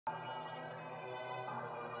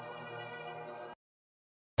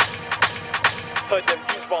Heard them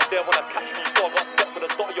youths round there wanna catch me, so I got step with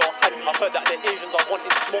a dot of your hand. I heard that the Asians are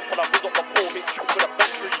wanting smoke when I whiz up the pole, hit you with a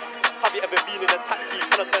battery. Have you ever been in a taxi,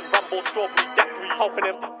 trying to send Rambo, strawberry, daiquiri? How can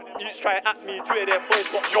them youths try at me, two of their boys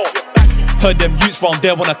got shot with battery? Heard them youths round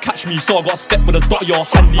there wanna catch me, so I got step with a dot of your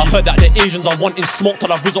handy. I heard that the Asians are wanting smoke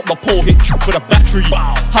till I whiz up the pole, hit you with a battery.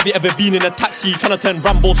 Have you ever been in a taxi, trying to turn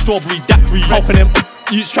Rambo, strawberry, daiquiri? How can them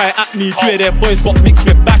youths try at me, two of their boys got mixed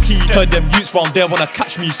with backy. Heard them youths round there wanna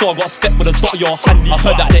catch me, so I got step with a dot of your handy. I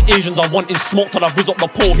heard that the Asians are wanting smoke till I whiz up the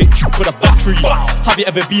pole, hit you with a battery. Have you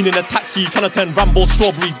ever been in a taxi, trying to turn Rambo,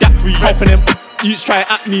 strawberry, daiquiri? How can them youths try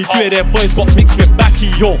at me, two of their boys got mixed with backy.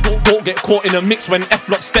 Yo, don't get caught in a mix when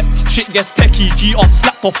F-block step, shit gets techie. GR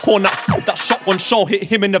slapped off corner, that shotgun shell hit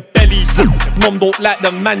him in the belly. Mom don't like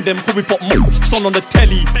the man, them probably put son on the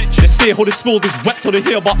telly. They say how this field is wet till they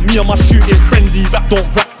hear about me and my shooting frenzies. Don't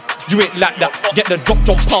rap, you ain't like that. Get the drop,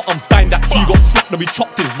 jump out and bang that. He got slapped and we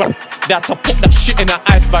chopped his rap. They had to put that shit in that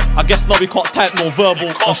ice bag. I guess now we can't type no verbal.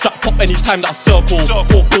 I'm strapped up anytime that I circle.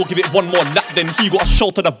 Go, give it one more lap, then he got a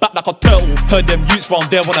shell to the back like a turtle. Heard them youths round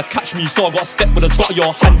there wanna catch me, so I got step with a dot of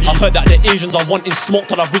your handy. I heard that the Asians are wanting smoke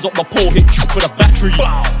till I whiz up the pole, hit you with a battery.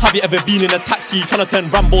 Have you ever been in a taxi, trying to turn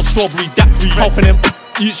Rambo, strawberry, daiquiri? How can them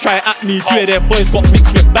youths try at me, two of their boys got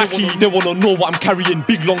mixed with backy. They wanna know what I'm carrying,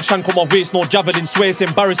 big long shank on my waist, no javelin, swear it's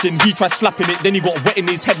embarrassing. He tried slapping it, then he got wet in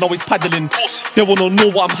his head, now he's paddling. They wanna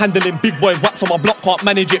know what I'm handling, big boy whaps on my block, can't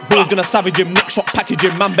manage it. Bro's gonna savage him, next shot package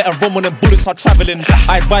him. Man better run when them bullets are travelling.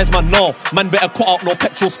 I advise man now, man better cut out no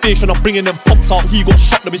petrol station. I'm bringing them pumps out, he got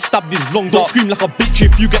shot, then we stabbed his lungs out. Don't scream like a bitch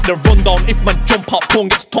if you get the rundown. If man jump out, tone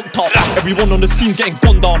gets topped out. Everyone on the scene's getting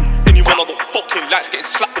gunned down. Anyone on the fucking lights getting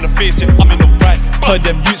slapped in the face if I'm in the right. Heard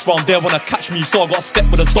them youths round there wanna catch me, so I got step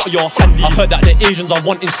with a dot of your handy. I heard that the Asians are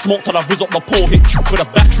wanting smoke till I whiz up the pole, hit you with a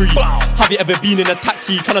battery. Have you ever been in a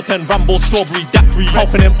taxi, trying to turn Rambo, strawberry, daiquiri? How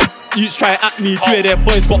can them youths try at me, two of their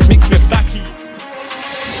boys got mixed with backy.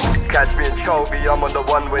 Catch me in Chovy, I'm on the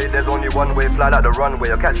one way, there's only one way, fly like the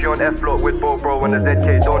runway. I'll catch you on F-block with bro and the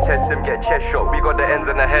ZK, don't test him, get chest shot. We got the ends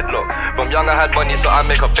and the headlock. From young I had money, so I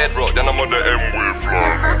make a bedrock, then I'm on the M-way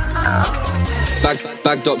fly.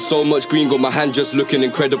 Bagged up so much green, got my hand just looking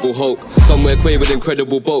incredible Hulk. Somewhere quay with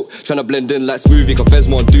incredible boat, tryna blend in like smoothie, cause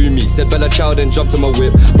won't do me. Said Bella Chow, then jumped to my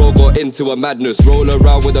whip. Bro got into a madness, roll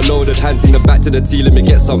around with a loaded hand, ting the back to the T, let me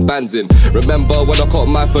get some bands in. Remember when I caught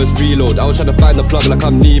my first reload, I was trying to find the plug like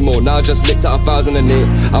I'm Nemo. Now I just licked out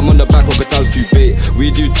 1,008. I'm on the back of a times too bait. We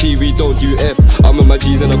do T, we don't do F. I'm with my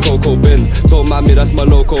G's in a Coco Benz. Told mommy that's my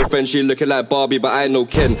local friend, she looking like Barbie but I know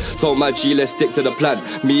Ken. Told my G let's stick to the plan.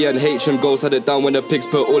 Me and H and Ghost had it down when the pigs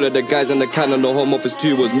put all of the guys in the can, and the home office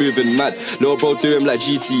too was moving mad. Little bro do him like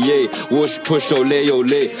GTA. Whoosh, push, ole.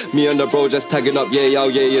 Me and the bro just tagging up, yeah,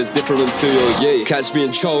 it's different to your yeah. Catch me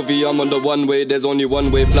in Chovy, I'm on the one way, there's only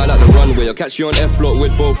one way, fly like the runway. I'll catch you on F-block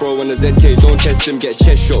with bro and the ZK, don't test him, get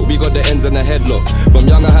chest shot. We got the ends and the headlock. From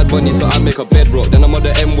young I had money, so I make a bedrock. Then I'm on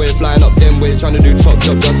the M-way, flying up them ways, trying to do chop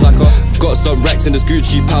just like a. Got some racks in this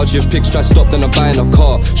Gucci pouch, if pics try stop, then I'm buying a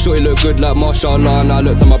car. Shorty look good like martial law, and I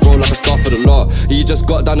looked at my bro like a star for the law. He just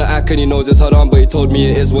got down the act and he knows it's hard on, but he told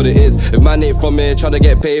me it is what it is. If man ain't from here trying to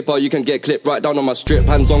get paper, you can get clipped right down on my strip.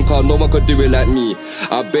 Hands on car, no one could do it like me.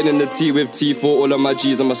 I've been in the T with T4, all of my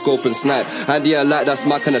G's on my scope and snipe. And yeah, like that's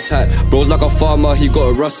my kind of type. Bro's like a farmer, he got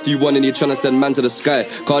a rusty one and he tryna send man to the sky.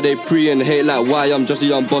 Car they pre and hate like why, I'm just a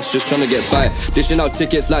young boss just tryna get by. Dishing out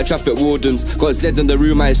tickets like traffic wardens. Got Zeds in the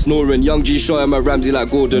room, I ain't snoring. Young G shot him a Ramsey like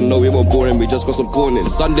Gordon. No, we weren't boring, we just got some corn in.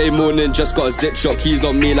 Sunday morning, just got a zip shot, keys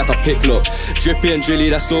on me like a picklock. Drippy and drilly,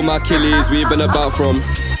 that's all my Achilles, we been about from.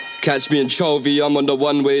 Catch me in Chovy, I'm on the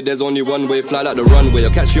one way, there's only one way, fly like the runway.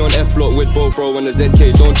 I'll catch you on F-block with bro and the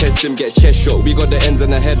ZK, don't test him, get chest shot. We got the ends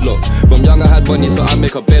and the headlock. From young I had money, so I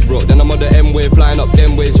make a bedrock. Then I'm on the M-way, flying up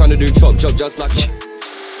them ways, trying to do chop just like a.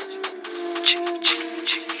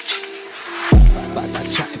 About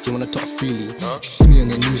that chat if you wanna talk freely. See me on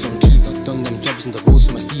the news on TV, I've done them jobs on the roads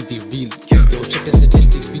for my CV, really. Yo, check the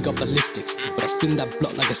statistics, we got ballistics, but I spin that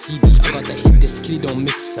block like a CD. I got that hit, this kid don't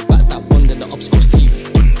mix. It's about that one, then the ops go Stevie.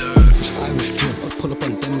 Which Irish drip, I pull up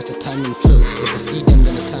on them, it's a time and drill. If I see them,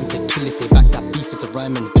 then it's time to kill. If they back that beef, it's a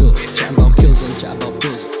rhyme and drill. Chatting about kills and chat about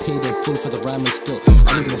bills, paid in full for the rhyme and still.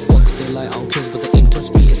 I don't give a fuck if they lie on kills, but they ain't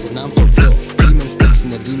touch me, it's an I'm for real. Demon sticks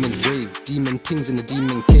in a demon wave, demon things in a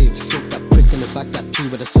demon cave. Soak that prick in the back that tree,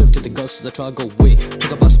 but I serve to the gods, so I try to go away.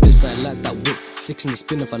 Talk about splits, I like that whip. 6 in the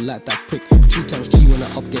spin if I like that prick. 2 times 3 when I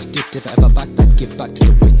up gets dipped. If I ever back that, give back to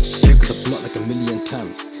the rich. Shake the block like a million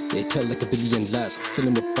times. They tell like a billion lies. I'm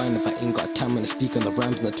filling with buying if I ain't got time. When I speak on the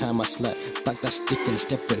rhymes, when the time I slide. Back that stick and a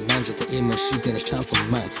step with nines. At the aim and shoot, then it's time for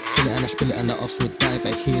mine. Fill it and I spill it and the ups would die. If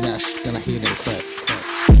I hear that shit, then I hear them cry.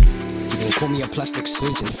 You Can call me a plastic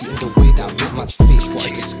surgeon. See in the way that I rip man's face. What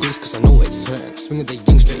a disgrace, cause I know it's hurting. Swinging the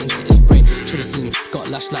ying straight into his brain. Should've seen got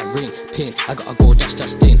lashed like rain. Pain, I gotta go dash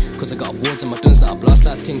dash stain. Cause I got awards on my duns that I blast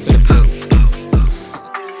that thing for the pain.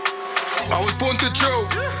 I was born to drill,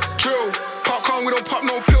 drill. Park on, we don't pop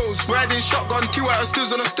no pills. Riding shotgun, 2 out of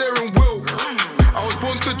stills on a steering wheel. I was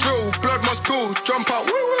born to drill, blood must spill. Jump out,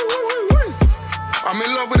 woo, woo, woo, woo, woo. I'm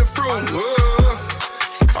in love with the thrill.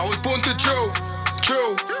 I was born to drill,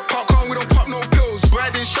 drill. Park on, we don't pop no pills.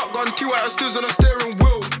 Riding shotgun, 2 out of stills on a steering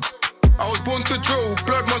wheel. I was born to drill,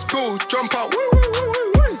 blood must spill. Jump out, woo, woo, woo,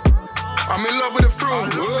 woo, woo. I'm in love with the thrill.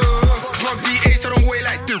 SmuggzyAce, I don't wait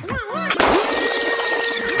like dude.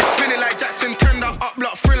 Spinning like Jackson, tender, up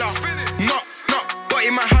block thriller. Knock, knock, got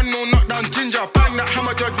in my hand, no knockdown ginger. Bang that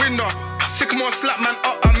hammer, drug rinder. Sycamore slap man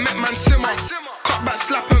up, I met man simmer. Cut back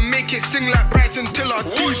slap and make it sing like Bryson Tiller.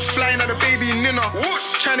 Douche flying at the baby nina.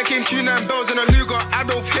 China came 2 9 bells in a Luger,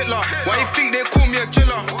 Adolf Hitler. Why you think they call me a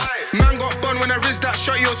driller? Man got bun when I riz that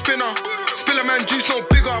shot your spinner. Spill a man juice no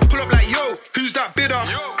bigger. Pull up like yo, who's that bidder?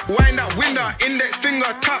 Wind that window, index finger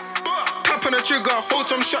tap. Tap on the trigger, hold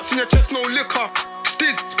some shots in your chest, no liquor.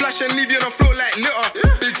 Splash and leave you on the floor like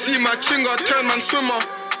litter. Big C, my chinga, turn man swimmer.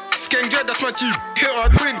 Skeng Jet, that's my Jeep. Hit her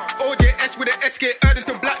twin. OJS with the SK, added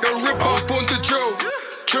to black the ripper. I was born to drill,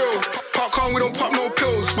 drill. Park on, we don't pop no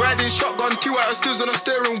pills. Riding shotgun, 2 out of stills on a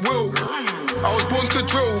steering wheel. I was born to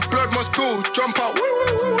drill, blood must spill. Jump out, woo,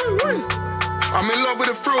 woo, woo, woo, woo. I'm in love with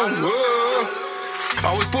the thrill.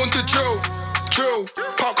 I was born to drill, drill.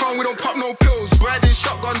 Park on, we don't pop no pills. Riding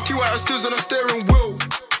shotgun, 2 out of stills on a steering wheel.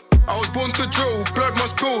 I was born to drill, blood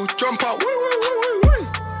must spill. Jump out, woo, woo, woo, woo, woo.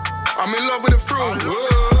 I'm in love with the thrill.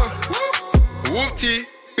 Whoopty,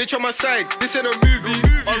 bitch on my side, this ain't a movie.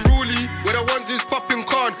 Unruly, where the ones is popping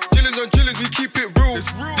con. Jillins on jillins, we keep it real.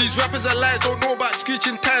 These rappers are lies, don't know about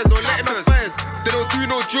screeching tires or letting us fires. They don't do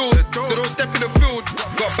no drills, they don't step in the field.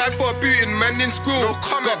 Got bag for a booting, man in school.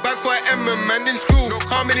 Got bag for an M, man in school.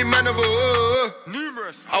 How many man of a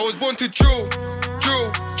numerous. I was born to drill,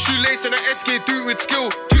 drill. Shoelace and a SK, do it with skill.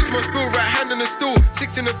 Juice must spill, right hand on the stool.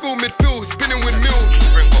 6 in the field, midfield, spinning with mills. The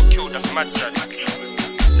friend got killed, that's mad sad.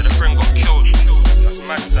 So the friend got killed, that's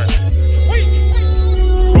mad sad.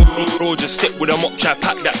 Bro, just step with a mop, try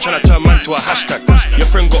pack that, tryna turn man to a hashtag. Your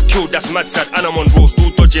friend got killed, that's mad sad. And I'm on roll, still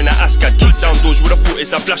dodging a ascad. Kick down doors, would've thought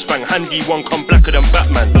it's a flashbang. Handy one come blacker than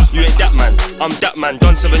Batman. You ain't that man, I'm that man.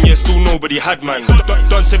 Done 7 years, still nobody had man.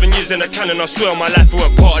 Done 7 years in the cannon, I swear my life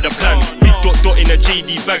weren't part of the plan. Big dot in a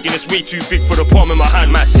JD bag and it's way too big for the palm in my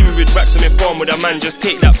hand. Might see me with racks and farm with a man. Just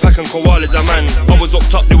take that pack and koala's a man. I was up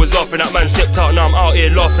top, they was laughing at man. Stepped out, now I'm out here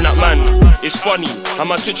laughing at man. It's funny, I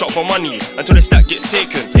might switch up for money until the stack gets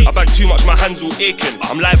taken. I bag too much, my hands all aching.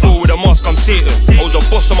 I'm live all with a mask, I'm Satan. I was a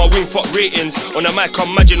boss on my wing, fuck ratings. On the mic,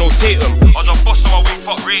 I'm Magino Tatum. I was a boss on my wing,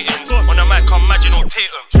 fuck ratings. On the mic, I'm Magino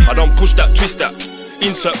Tatum. I done push that, twist that.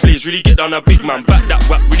 Insert blaze, really get down a big man. Back that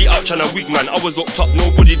whack, really out trying a wig man. I was locked up,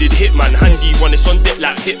 nobody did hit man. Handy one, it's on deck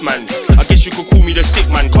like Hitman. I guess you could call me the stick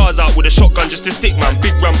man. Cars out with a shotgun just to stick man.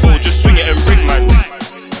 Big Rambo, just swing it and rip man.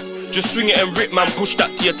 Just swing it and rip man. Push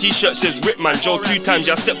that to your t-shirt, says rip man. Joe 2 times,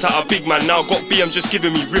 yeah, I stepped out a big man. Now I got BMs just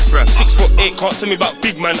giving me riff-raff. 6'8", can't tell me about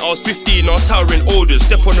big man. I was 15, I was towering orders.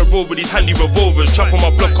 Step on the road with these handy revolvers. Trap on my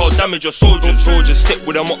block, I'll damage your soldiers. Bro, just step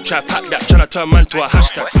with a mop, try pack that. Tryna turn man to a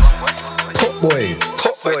hashtag. Top boy,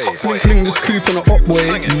 fling this coupe on the up boy.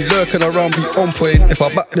 You lurking around, be on point. If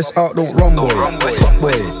I back this out, don't run boy. Top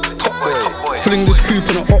boy, fling this coupe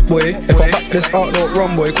on the up boy. If I back this out, don't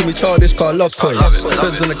run boy. Call me childish, cause I love toys.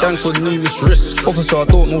 Feds on the gang for numerous risks. Officer, I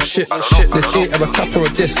don't know shit. This ain't ever cap or a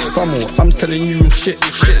diss. Famo, I'm telling you real shit.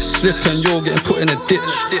 Slip and you're getting put in a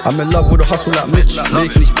ditch. I'm in love with a hustle like Mitch.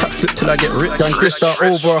 Making these pack flip till I get rich. Gang dished out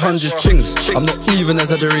over 100 Chinx. I'm not even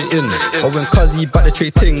exaggerating. Or when Cuzzy back the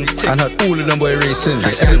trade thing and had all of them boy racing.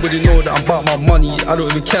 Everybody know that I'm about my money. I don't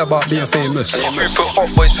even care about being famous. Put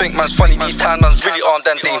up boys think man's funny. These time man's really armed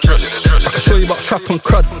and dangerous. I can show you about trap and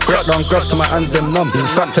crud. Grab down, grab to my hands, them numb.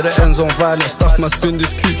 Back to the end zone, violent stuff. Man spin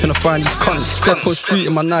this coupe trying to find these cunts. Step on street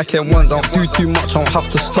in my Nike ones. I don't do too much, I don't have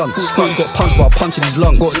to stun. Thought he got punched but I punched in his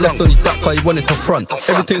lung. Got left on his back cause he wanted to front.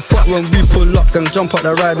 Everything's fucked when we pull up. Gang jump out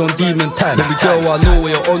the ride on demon time. Baby girl, I know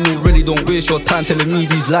where you're on. You really don't waste your time telling me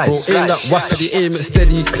these lies. Bro, aim that whack at the aim it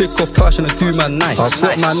steady. Click off cash and I do man nice. I've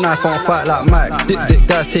got my knife, I don't fight like Mike. Dick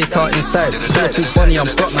guys take out inside. Pull up with Bunny, I'm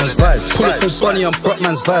Brutman's vibes. Pull up with Bunny, I'm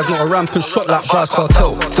Brutman's vibes. Not a rampant shot like Baz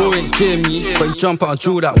Cartel. Bro ain't Jamie, but he jump out and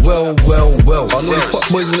drill that well. I know these fuck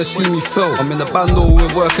boys wanna see me fail. I'm in the bando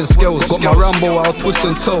with working skills. Got my Rambo, I'll twist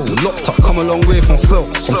and tell. Locked up, come a long way from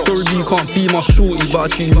Phelps. I'm sorry you can't be my shorty, but I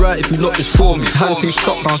treat you right if you lock this for me. Hunting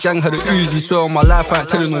shotguns, gang had a Uzi, swear on my life I ain't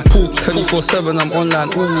telling no porky. 24/7, I'm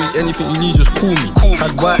online all week. Anything you need, just call me.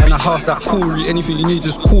 Had white in a house that Corey. Anything you need,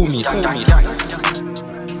 just call me.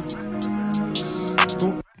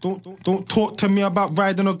 Don't talk to me about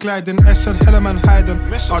riding or gliding. S said hella man hiding.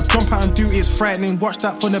 I jump out and do it, it's frightening. Watch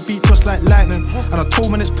that from the beat just like lightning. And I told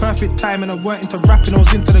man it's perfect timing. I weren't into rapping, I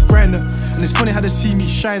was into the grinding. And it's funny how they see me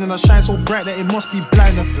shining. I shine so bright that it must be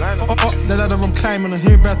blinding. The ladder I'm climbing. And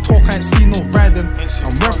hearing bad talk, I ain't seen no riding.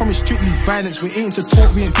 And where from is strictly violence. We ain't to talk,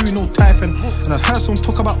 we ain't doing no typing. And I heard some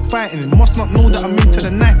talk about fighting. It must not know that I'm into the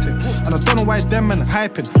knifing. And I don't know why them man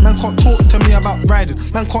hyping. Man can't talk to me about riding.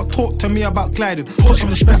 Man can't talk to me about gliding. Put some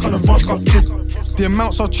respect on the rush got kid. The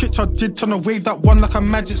amounts of tricks I did trying to wave that one like a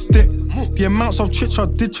magic stick. The amounts of tricks I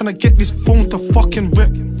did trying to get this phone to fucking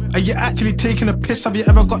rip. Are you actually taking a piss? Have you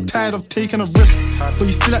ever got tired of taking a risk? But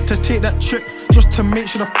you still had to take that trip just to make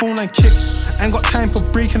sure the phone line kicks. Ain't got time for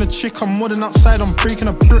breaking a chick. I'm more than outside, I'm breaking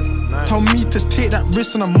a brick. Tell me to take that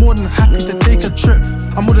risk and I'm more than happy to take a trip.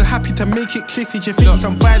 I'm more than happy to make it click. If you think you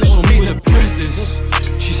can buy this, show me where the blem is.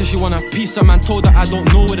 She said she want a piece, a man told her I don't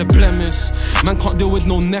know where the blem is. Man can't deal with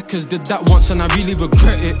no neckers, did that once and I really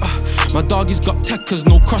regret it. My doggy's got techers,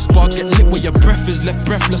 no crossbar, get lit where your breath is. Left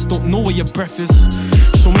breathless, don't know where your breath is.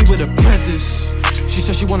 Show me where the bread is. She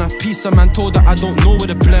said she want a piece, a man told her I don't know where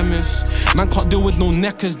the blem is. Man can't deal with no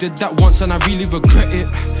neckers, did that once and I really regret it.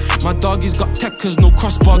 My doggy's got techers, no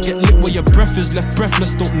crossbar, get lit where your breath is. Left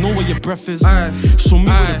breathless, don't know where your breath is. Show me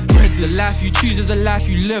where the bread is. The life you choose is the life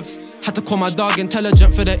you live. Had to call my dog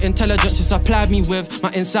intelligent for the intelligence he supplied me with. My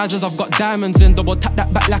incisors, I've got diamonds in, double tap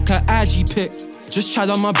that back like a IG pick. Just tried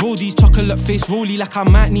on my brodies, chocolate face rolly like I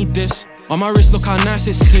might need this. On my wrist, look how nice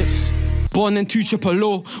it sits. Born in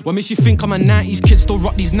 200. What makes you think I'm a 90s kid? Still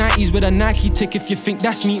rock these 90s with a Nike tick. If you think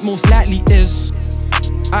that's me, most likely is.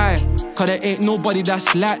 Cause there ain't nobody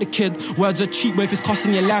that's like the kid. Words are cheap, but if it's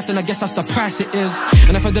costing your life, then I guess that's the price it is.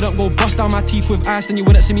 And if I didn't go bust down my teeth with ice, then you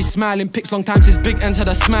wouldn't see me smiling. Pics long time since big ends had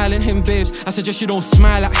a smile in him, babes. I suggest you don't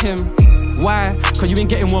smile at him. Why? Cause you ain't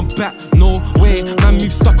getting one back, no way. Man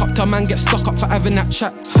move stuck up till man get stuck up for having that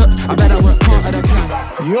chat. I bet I weren't part of the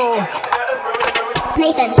plan. Yo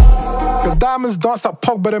Nathan. Your diamonds dance that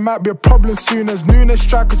pog, but it might be a problem soon. As Nunes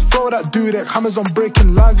strikers throw that dudek. Hammers on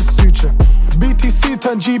breaking lines of suture. BTC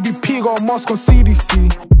turn GBP, got a mask on CDC.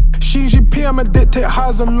 GP, I'm a dictate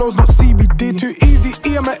highs and lows, not CBD. Too easy,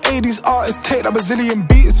 E, I'm an 80s artist. Take that Brazilian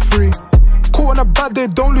beat, it's free. Caught on a bad day,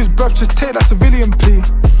 don't lose breath, just take that civilian plea.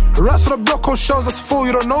 Rats for the block, or shells, that's full,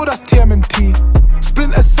 you don't know that's TMNT.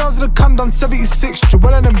 Splinter cells in the can done 76,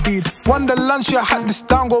 Joel and Embiid. Wonderland, she had this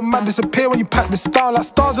down, go mad, disappear when you pack this down. Like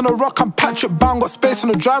stars on a rock, I'm Patrick Bound, got space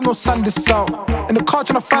on the drive, no sand this out. In the car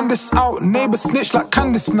tryna find this out, neighbor snitch like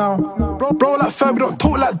Candice now. Bro like Fergie, don't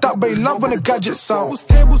talk like that, but he love when the gadget's out.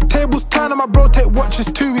 Tables turn and my bro take watches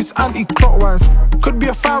too, he's anti-clockwise. Could be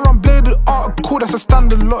a firearm bladed article, that's a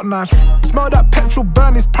standard lot knife. Smell that petrol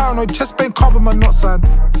burn, he's paranoid, chest pain carbon my knot side.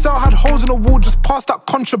 Cell had holes in the wall, just past that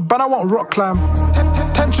contraband, I want rock climb.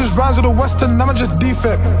 Tensions rise with the western, I'm just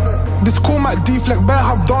defect. This call might deflect, better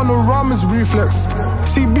have Donald Ramen's reflex.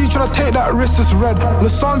 CB tryna take that wrist, it's red.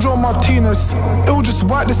 Lissandro Martinez, it'll just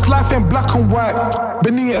white, this life ain't black and white.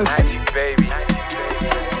 Benitez.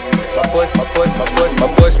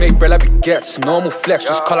 My boys make bread like baguettes, normal flex,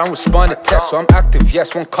 just call and respond to text. So I'm active,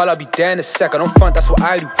 yes, one call, I'll be there in a sec. I don't front, that's what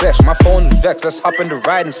I do best. My phone is vexed, let's hop in the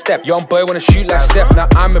ride and step. Young boy wanna shoot like Steph, now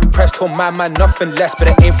I'm impressed. Told my man nothing less, but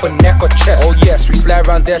it ain't for neck or chest. Oh yes, we slide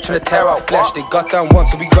around there tryna tear out flesh. They got down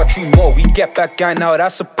once, so we got 3 more. We get back gang now,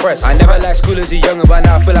 that's a press. I never liked school as a younger, but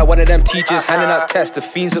now I feel like one of them teachers handing out tests. The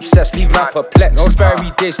fiends obsessed, leave man perplexed. No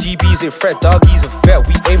expiry dates, GBs in Fred, doggies a vet.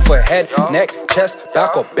 We aim for head, neck, chest,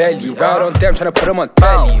 back or belly. Ride on them, tryna put them on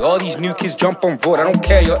telly. All these new kids jump on road, I don't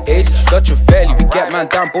care your age, Dutch or Valley. We get man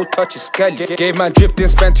down, both touches skelly. Gave man drip,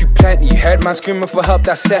 didn't spend too plenty. Heard man screaming for help,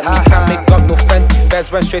 that sent me. Can't make up no Fenty.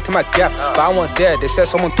 Feds went straight to my gaff, but I wasn't there. They said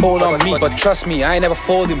someone told on me, but trust me, I ain't never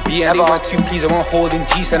folding B. And they went too pleased, I won't holding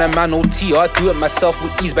G. Send a man OT, or I do it myself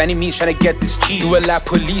with ease. By any means, tryna get this cheese. Do it like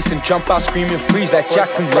police and jump out screaming freeze like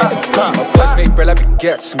Jackson, let it go. My boys make bread like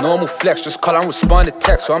baguettes, normal flex, just call and respond to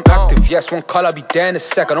text. So I'm active, yes, one call, I'll be there in a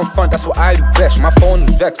sec. I don't front, that's what I do best. My phone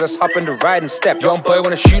is vexed, let's hop in the ride and step. Young boy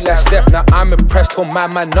wanna shoot like Steph, now I'm impressed. Told my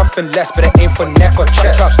man nothing less, but it ain't for neck or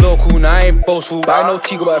chest. Trap's local, now I ain't boastful. But I know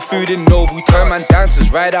Tigo, but food in noble. We turn man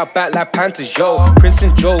dancers, ride out back like Panthers, yo. Prince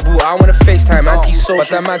and Jobu, I wanna FaceTime, anti-social. But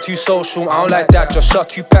that man too social, I don't like that. Just shot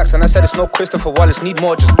 2 packs, and I said it's no Christopher Wallace. Need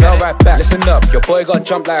more, just bell right back. Listen up, your boy got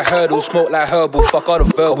jump like hurdle, smoke like herbal. Fuck all the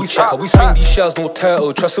verbal chat. We swing these shells, no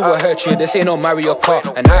turtle. Trust who will hurt you, this ain't no Mario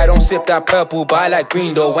Kart. And I don't sip that purple, but I like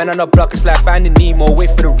green though. When on the block, it's like finding Nemo.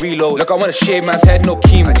 Wait for the reload. Look, I wanna shave man's head, no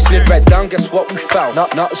chemo. We slid right down, guess what we found?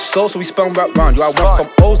 Not a soul, so we spun right round. Yo, I went from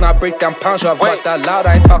O's, now I break down pounds. Yo, I've got that loud,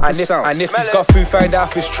 I ain't talking sound. And if he's got food, find out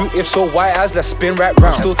if it's true. If so, why as let's spin right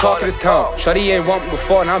round. Still talking the town. Shawty ain't want me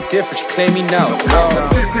before, and I'm different. She claim me now.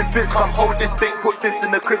 This bitch, come hold this thing, put this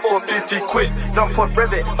in the crib for 50 quid. Jump on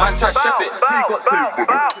Revit, man try chef it.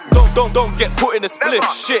 Don't get put in a split.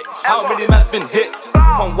 Shit, how many man's been hit?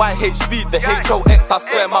 From YHB to HOX, I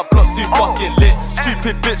swear my block's too fucking lit.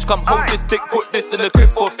 Stupid bitch, come hold this dick, put this in the crib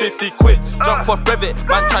for 50 quid. Jump off Revit,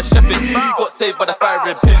 man try chef it. He got saved by the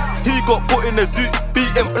firing pin. He got put in a zoo,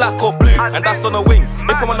 beaten black or blue, and that's on the wing.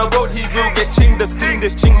 If I'm on the road, he will get chinged. The steam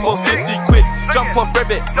this ching for 50 quid. Jump off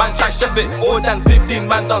Revit, man try chef it. More than 15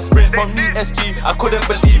 man done sprint from me SG. I couldn't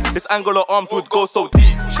believe this angle of arms would go so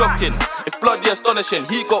deep. Shocking, it's bloody astonishing.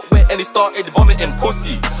 He got wet and he started vomiting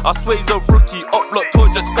pussy. I swear he's a rookie. Upload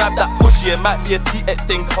told just grab that pushy. It might be a CX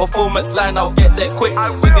thing, performance line. I'll get there quick.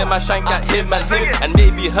 Swinging my shank at him and him, and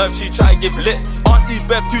maybe her she try give lit. Auntie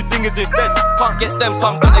Bev 2 thingers instead. Can't get them, so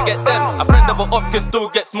I'm gonna get them. A friend of a op can still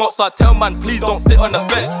get smoked, so I tell man please don't sit on the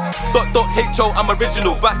fence. .HO, I'm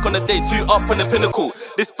original. Back on the day 2 up on the pinnacle.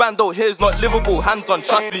 This bando here's not livable. Hands on,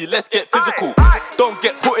 trust me, let's get physical. Don't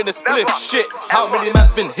get put in a split. Shit, how many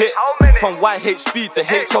man's been hit? From YHB to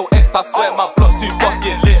HOX, I swear my block's too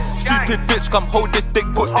fucking lit. Stupid bitch, come hold this dick,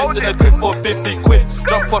 put this in the crib for 50 quid.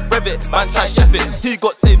 Jump off Revit, man try chef it. He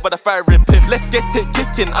got saved by the firing pin. Let's get it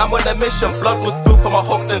kicking, I'm on a mission. Blood was spilled from my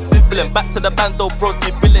Hox and sibling. Back to the bando, bros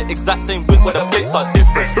keep billet. Exact same whip, but the plates are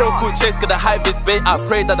different. Bro cool chase, gonna hide this bait. I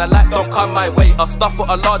pray that the lights don't come my way. I stuff for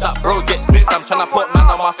a lot that bro gets sniffed. I'm tryna put man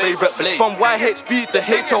on my favorite blade. From YHB to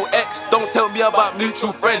HOX, don't tell me about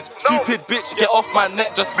mutual friends. Stupid bitch, get off my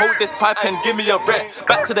neck. Just hold this pipe and give me a rest.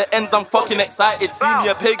 Back to the ends, I'm fucking excited. See me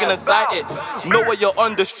a pagan and sight it. Know where you're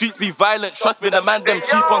on the streets, be violent. Trust me, the man them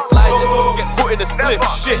keep on sliding. Don't get put in a split.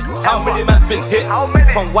 Shit, how many man's been hit?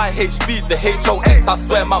 From YHB to HOX, I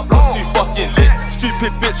swear my block's too fucking lit.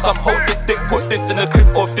 Stupid bitch, come hold this dick, put this in the crib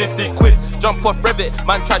for 50 quid. Jump off Revit,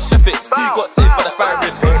 man try chef it. He got saved by the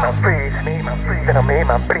firing pin. Then I made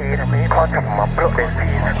my bleed. Can't jump on my block this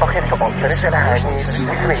piece. Fuck him to up, so this is how I need.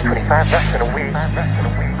 We can make 25 racks in a week.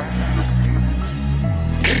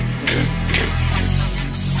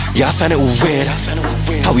 Yeah, I find it all weird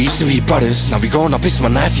how we used to be brothers. Now we grown up, it's my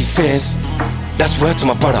knifey fears. That's word to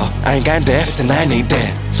my brother, I ain't going there if the 9 ain't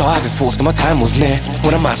there. So I haven't forced, my time was near.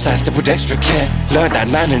 When I'm outside, step with extra care. Learned that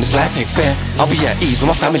 9 in this life ain't fair. I'll be at ease when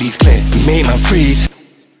my family's clear. Made man freeze,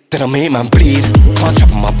 then I made man bleed. Can't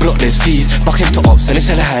trap on my block, there's fees. Buck into ops and it's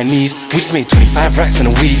hella high knees. We just made 25 racks in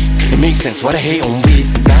a week. It makes sense why they hate on weed.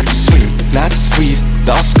 Now to swing, now to squeeze.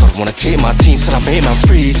 The Oscar wanna take my team, so I made man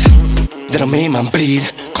freeze. Then I made man bleed.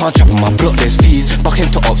 Can't trap on my block, there's fees. Buck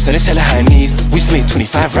into ops and it's hella high knees. We just made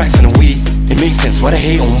 25 racks in a week. It makes sense why they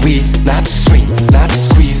hate on weed. Now to swing, now to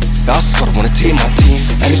squeeze. The Oscar wanna take my team,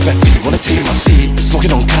 and it's back B wanna take my seat.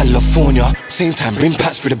 Smoking on California, same time bring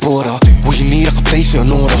packs through the border. What you need, I can place you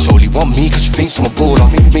in order. Surely want me cause you think I'm a baller.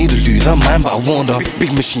 Made her lose her mind but I warned her.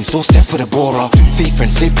 Big machine so step with a borer. Fake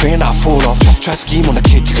friends they praying that I fall off. Try scheme on a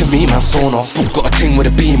kid, you can meet man sawn off. Got a ting with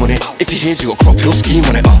a beam on it. If he hears you got crop, he'll scheme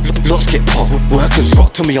on it. Lots get popped. Workers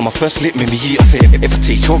rock to me on my first lip, made me eat off it. If I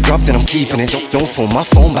take your grub then I'm keeping it. Don't phone my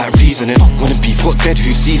phone by reasoning. When the beef got dead,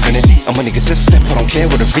 who's seasoning it? And when niggas says step, I don't care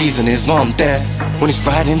what the reason is. No, I'm there. When it's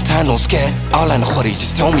riding time, don't scare. I'll line the hottie,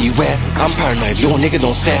 just tell me where. I'm paranoid, little nigga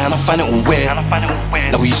don't stare, and I find it all weird.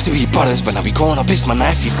 Now we used to be brothers, but now we growing up, it's my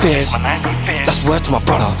knifey fears. That's word to my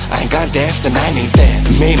brother, I ain't got there if the 9 ain't there.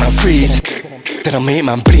 Made man freeze, then I made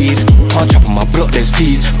man bleed. Can't trap on my block, there's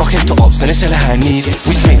fees. Buck into ops and it's hella high knees.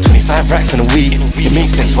 We just made 25 racks in a week. It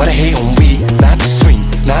makes sense why they hate on weed. Now to swing,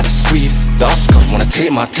 now to squeeze. The Oscar wanna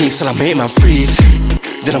take my team, so I made man freeze.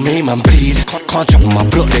 Then I made man bleed. Can't trap on my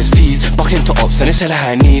block, there's fees. Buck into ops and it's hella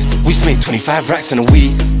high knees. We just made 25 racks in a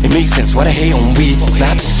week. It makes sense why they hate on weed.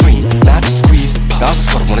 Now to swing, now to squeeze. The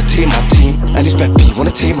Oscar wanna take my team, and it's back B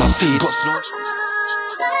wanna take my seed.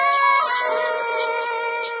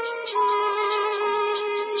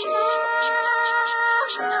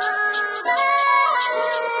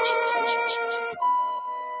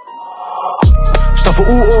 Stuff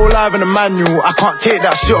it all live in the manual. I can't take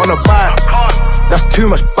that shit on a bike. That's too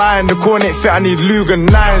much buying. The corn ain't fit, I need Luger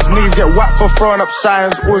 9s. Niggas get whacked for throwing up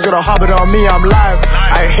signs. Always got a hubbard on me, I'm live.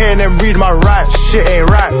 I ain't hearing them read my rights. Shit ain't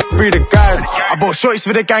right, free the guys. I bought shorties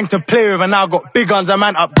for the gang to play with, and now I got big guns,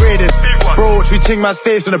 man upgraded. Bro, watch me ching man's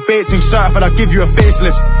face on the baiting surf, and I'll give you a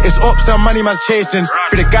facelift. It's up, some money man's chasing.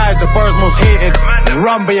 For the guys, the bar's most hated.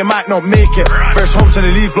 Run, but you might not make it. Fresh home to the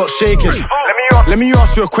lead block shaking. Let me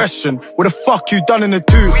ask you a question. What the fuck you done in the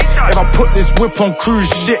twos? If I put this whip on cruise,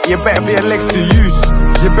 shit, you better be your legs to use.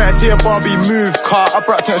 You better do a Barbie move. Car up,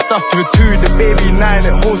 right, turn stuff to a 2. The baby 9,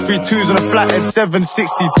 it holds 3 2s on a flathead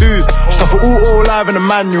 762s. Stuff it all live in the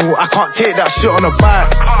manual. I can't take that shit on a bike.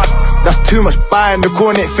 That's too much buying. The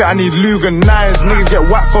corn ain't fit, I need Luger 9s. Niggas get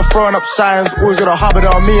whacked for throwing up signs. Always got a hubbard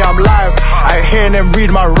on me, I'm live. I ain't hearing them read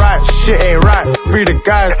my rights. Shit ain't right, free the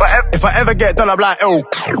guys. If I ever get done, I'm like, oh,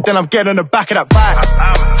 then I'm getting on the back of that bike.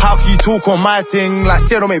 How can you talk on my thing? Like,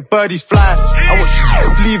 say I don't make birdies fly. I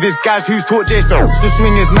would leave his guys who taught Jason to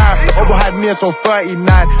swing his knife. The Obo had me on 39.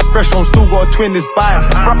 Fresh on, still got a twin this bike.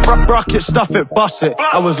 Rocket, stuff it, bust it.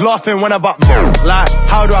 I was laughing when I bought like,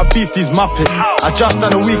 how do I beef these muppets? I just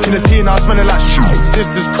done a week in the tea, now I'm smelling like shit,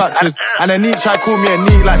 sisters clutches. And a neat try call me a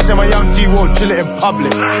neat, like say my young G won't chill it in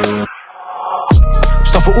public.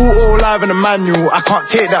 Stuff it all live in the manual. I can't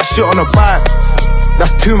take that shit on a bike.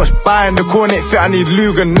 That's too much buying. The corn ain't fit, I need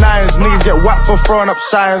Luger 9s. Niggas get whacked for throwing up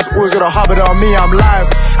signs. Always got a hubbard on me, I'm live.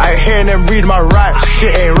 I ain't hearing them read my rights.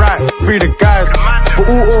 Shit ain't right, free the guys. But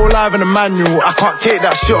all live in the manual. I can't take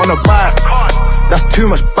that shit on a bike. That's too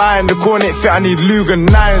much buying. The corn ain't fit, I need Luger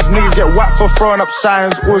 9s. Niggas get whacked for throwing up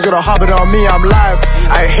signs. Always got a hubbard on me, I'm live.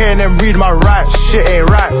 I ain't hearing them read my rights. Shit ain't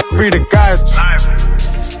right, free the guys.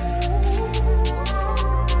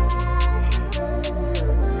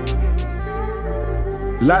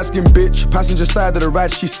 Light-skinned bitch, passenger side of the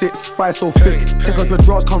ride she sits, thigh so thick. Take off your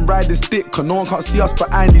drawers, come ride this dick, cause no one can't see us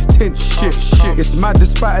behind these tints. Shit, it's mad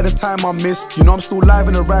despite of the time I missed. You know I'm still live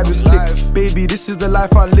in the ride with sticks. Baby, this is the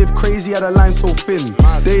life I live, crazy had a line so thin.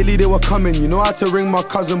 Daily they were coming, you know I had to ring my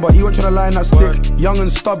cousin, but he wasn't trying to line that stick. Young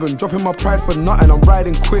and stubborn, dropping my pride for nothing, I'm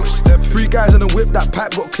riding quick. 3 guys in a whip, that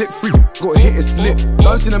pipe got clipped free, got hit it slip.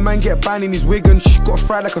 Done seen a man get banned in his wig and got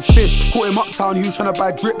fried like a fish. Caught him uptown, he was trying to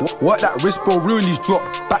buy drip. What that wrist bro, ruined his drop.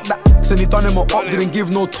 Back that and he done him up, didn't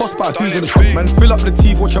give no toss about who's in the man. Fill up the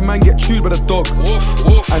teeth, watch a man get chewed by the dog.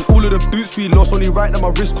 And all of the boots we lost, only right that my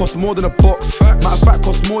wrist cost more than a box. Matter of fact,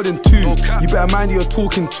 cost more than 2. You better mind who you're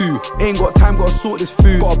talking to. Ain't got time, gotta sort this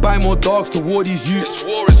food. Gotta buy more dogs to war these youths.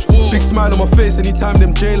 Big smile on my face anytime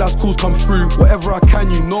them jailhouse calls come through. Whatever I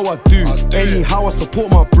can, you know I do. Anyhow, I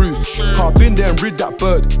support my bruise. Cause I been there and rid that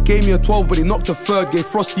bird. Gave me a 12, but he knocked a third. Gave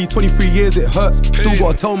Frosty 23 years, it hurts. Still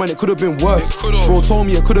gotta tell man, it could've been worse. Bro told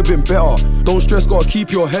me it could've been better. Don't stress, gotta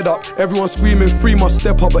keep your head up. Everyone screaming free my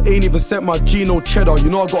step up, but ain't even sent my G no cheddar. You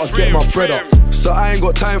know I gotta get my bread up. So I ain't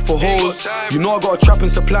got time for hoes. You know I gotta trap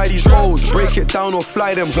and supply these hoes. Break it down or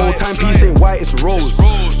fly them whole. Timepiece ain't white, it's rose.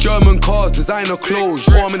 German cars, designer clothes.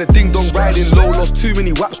 Oh, I'm in a ding dong riding low. Lost too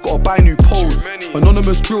many waps, gotta buy new poles.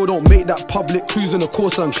 Anonymous drill, don't make that public. Cruising the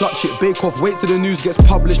course and clutch it. Bake off, wait till the news gets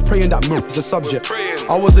published. Praying that milk is the subject.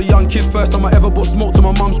 I was a young kid, first time I ever bought smoke to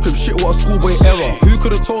my mum's crib. Shit, what a schoolboy error. Who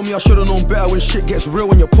could've told me I should've known better when shit gets real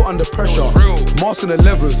when you're put under pressure? Mask and the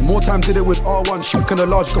levers, more time did it with R1. Shock and the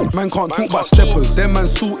large gun, man can't talk about steppers. Them man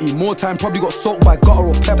salty, more time probably got soaked by gutter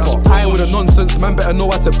or pepper. I ain't with the nonsense, man better know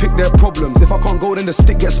how to pick their problems. If I can't go then the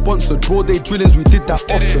stick gets sponsored. Broad day drillings, we did that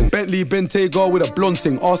often. Bentley Bentayga with a blonde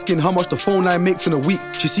thing, asking how much the phone line makes in a week.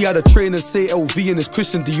 She see how the trainers say LV and it's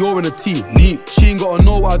Christian Dior in a tee. Neat. She ain't gotta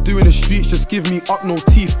know what I do in the streets, just give me up no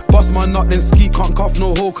teeth. Bust my nut then ski, can't cuff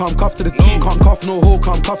no hoe, come cuff to the teeth. Can't cuff no hoe,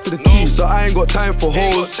 come cuff to the teeth. So I ain't got time for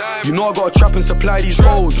hoes. You know I gotta trap and supply these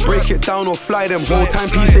hoes. Break it down or fly them whole.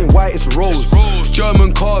 Timepiece ain't white, it's rose.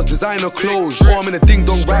 German cars, designer clothes. Oh, I'm in a ding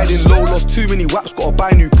dong riding low. Lost too many waps, gotta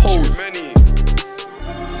buy new poles.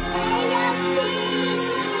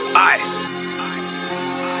 Aye.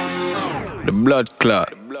 The blood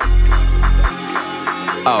clot.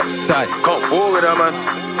 Outside. Can't war with her, man.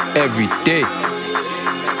 Every day.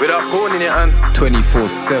 Without corn in your hand.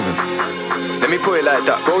 24/7. Let me put it like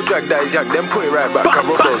that. Go drag that is yak, then put it right back.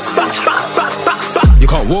 You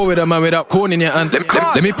can't war with a man without corn in your hand.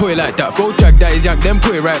 Let me put it like that. Go drag that is yak, then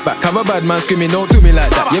put it right back. Have a bad man screaming, don't do me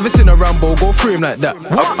like that. You ever seen a Rambo go through him like that?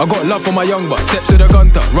 I got love for my young butt. Steps to the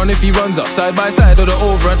gun top. Run if he runs up. Side by side or the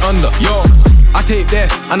over and under. Yo. I tape there,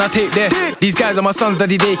 and I tape there. These guys are my sons,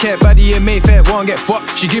 daddy daycare. Baddie in Mayfair, won't get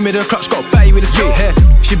fucked. She give me the clutch, got batty with a straight hair.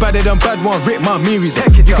 She badder than bad one, rip my mirrors.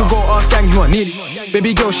 You can go ask gang who I need it.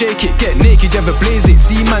 Baby girl, shake it, get naked, you ever blazed it.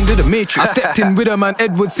 See man, do the matrix. I stepped in with a man,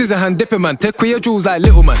 Edward, Scissorhand, Dipper man. Take away your jewels like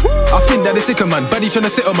little man. I think that the sicker man, baddie tryna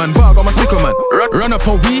sit a man, but I got my sticker man. Run up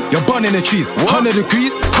a wee, you're born in the trees. 100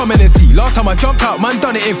 degrees, come in and see. Last time I jumped out, man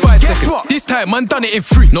done it in 5 seconds. This time, man done it in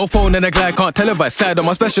 3. No phone and a glide, can't televise. Side on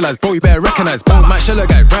my specialized, bro, you better recognize. Bones match shelter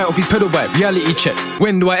guy, right off his pedal bike. Reality check,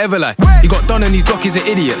 when do I ever lie? He got done and his block is an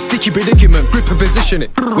idiot. Sticky predicament, grip and position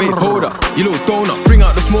it. Wait, hold up, you little donut, bring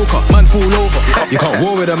out the smoker, man fall over. You can't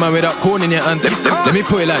war with a man without corn in your hand. Let me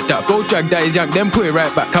put it like that, go drag that is yank, then put it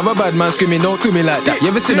right back. Have a bad man screaming, don't do me like that. You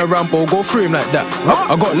ever seen a Rambo, go through him like that.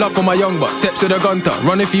 I got love for my young butt, steps with a gunter.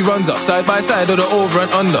 Run if he runs up, side by side or the over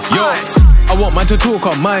and under. Yo, I want man to talk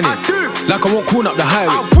on mining, like I won't corn up the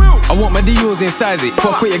highway. I want my deals inside it.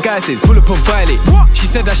 Fuck what your guy says, pull up and violate. She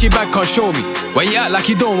said that she back can't show me. Why you act like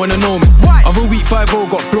you don't wanna know me? Other week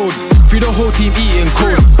 5-0 got blowed. Through the whole team eating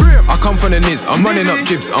cold. I come from the Niz, I'm running up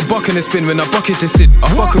jibs. I'm bucking a spin when I bucket to sit.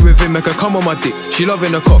 I fuck her with him, make her come on my dick. She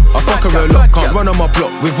loving the cop, I fuck her a lot. Can't run on my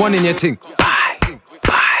block with one in your ting.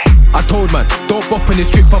 I told man, don't bop on this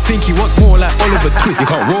strip. I think he wants more like Oliver Twist. You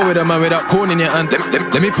can't roll with a man without corn in your hand.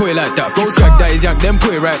 Let me put it like that. Go drag that is yank, then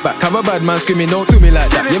put it right back. Have a bad man screaming, don't do me like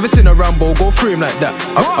that. You ever seen a Rambo, go through him like that.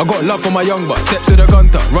 I got love for my young butt, steps with a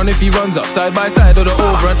gunter. Run if he runs up, side by side or the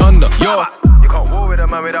over and under. Yo, you can't roll with a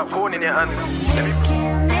man without corn in your hand.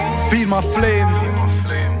 Feed my flame.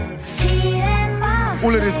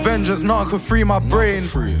 All of this vengeance, nothing could free my brain.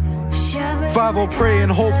 5-0 praying,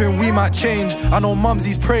 hoping we might change. I know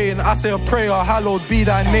Mumsy's praying, I say a prayer, hallowed be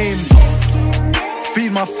thy name.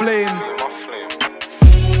 Feed my flame.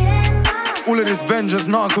 All of this vengeance,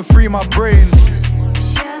 nothing could free my brain.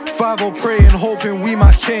 5-0 praying, hoping we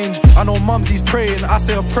might change. I know Mumsy's praying, I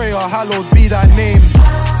say a prayer, hallowed be thy name.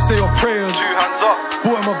 Say your prayers. 2 hands up.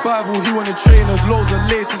 Bought him a Bible, he wanted trainers. Loads of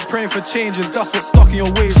laces, praying for changes. That's what's stuck in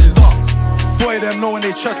your ways is. Boy, them know when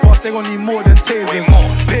they trespass, they gon' need more than tasers.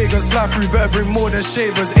 Pagans slide through, better bring more than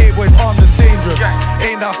shavers. 8 boys armed and dangerous.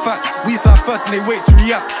 Ain't that fact? We stand first and they wait to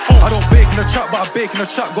react. I don't bake in the trap, but I bake in the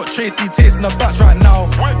trap. Got Tracy tasting the batch right now.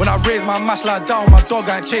 When I raise my mash like down, my dog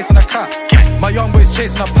ain't chasing a cat. My young boy's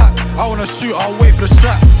chasing a pack. I wanna shoot, I'll wait for the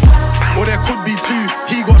strap. Or there could be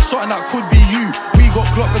 2. He got shot and that could be you. We got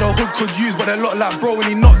glocks that the hood could use, but they look like bro when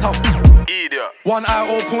he knocked out. One eye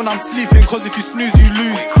open when I'm sleeping, cause if you snooze you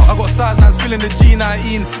lose. I got size 9s filling the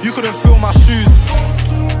G19, you couldn't fill my shoes.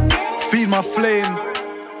 Feed my flame.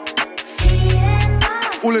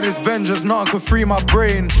 All of this vengeance, nothing could free my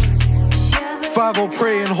brain. 5-0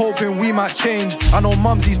 praying, hoping we might change. I know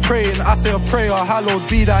Mumsy's praying, I say a prayer, hallowed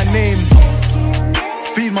be thy name.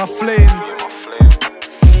 Feed my flame.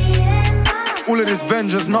 All of this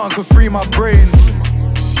vengeance, nothing could free my brain.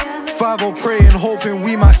 5-0 praying, hoping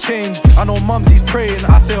we might change. I know Mumsy's praying,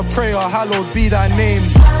 I say a prayer, hallowed be thy name.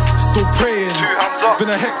 Still praying, it's been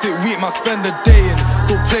a hectic week, might spend a day in.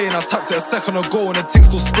 Still playing, I tapped it a second ago and the thing's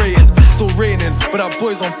still spraying. Still raining, but that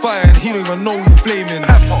boy's on fire and he don't even know he's flaming.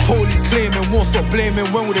 Police claiming, won't stop blaming,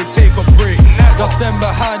 when will they take a break? That's them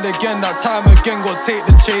behind again, that time again, gotta take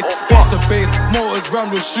the chase. Base to base, motors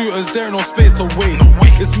rammed with shooters, there ain't no space to waste.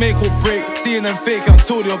 It's make or break, seeing them fake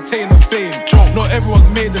until they obtain the fame. Not everyone's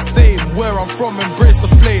made the same, where I'm from, embrace the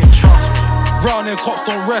flame. Round here cops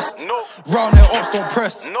don't rest, round here ops don't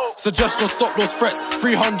press. Suggestion stop those threats,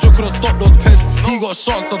 300 could've stopped those pets. He got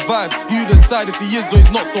shot and survived, you decide if he is or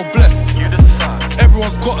he's not so blessed.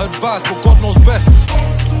 Everyone's got advice, but God knows best.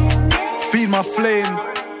 Feed my flame.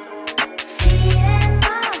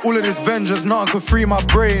 All of this vengeance, nothing could free my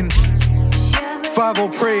brain.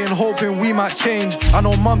 5-0 praying, hoping we might change. I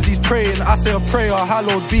know Mumsy's praying, I say a prayer,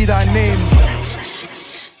 hallowed be thy name.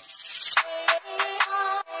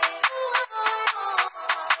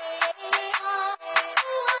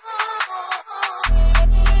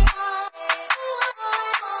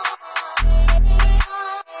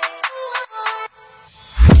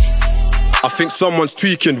 I think someone's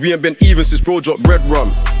tweaking, we ain't been even since bro dropped red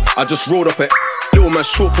rum. I just rolled up a little man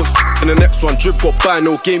short put in the next one. Drip got by,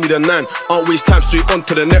 no gave me the 9. Can't waste time, straight on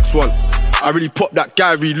to the next one. I really popped that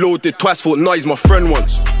guy, reloaded twice, thought nah, he's my friend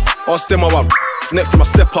once. Asked them about next time I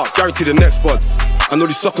step up, guarantee the next one. I know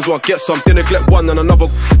these suckers want get some, then neglect one and another.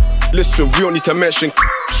 Listen, we don't need to mention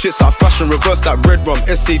shit's out of fashion, reverse that red rum.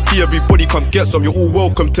 SAT, everybody come get some, you're all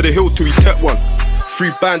welcome to the hill till we tech one.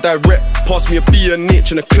 Free band direct, pass me a B, a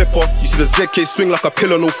niche and a clipper. You see the ZK swing like a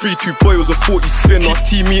pillar, no 3-2 boy was a 40 spinner.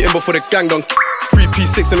 Team meeting before the gang done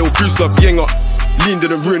 3P6 and little Bruce Love Yenger. Lean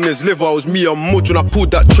didn't ruin his liver, it was me and Mudge when I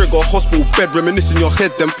pulled that trigger. Hospital bed, reminiscing your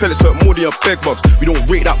head, them pellets hurt more than your beg bugs. We don't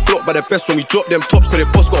rate that block by the best when we drop them tops, cause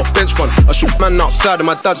their boss got a bench fund. I shoot man outside and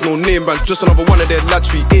my dad's no name brand. Just another one of their lads,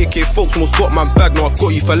 3 AK folks almost got my bag. Now I got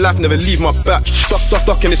you for life, never leave my back.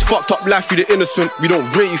 Stuck in this fucked up life, you the innocent. We don't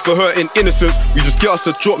rate you for hurting innocence. We just get us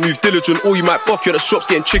a drop, move diligent. Or you might buck you at the shops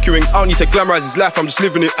getting chicken wings. I don't need to glamorize his life, I'm just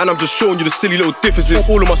living it. And I'm just showing you the silly little differences.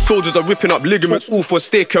 All of my soldiers are ripping up ligaments, all for a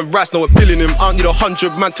steak and rice, now we're billing him. I don't need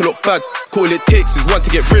 100 man to look bad. All it takes is one to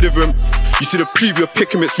get rid of him. You see the preview of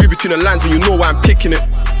picking it, read between the lines and you know why I'm picking it.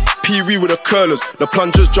 Pee-wee with the curlers, the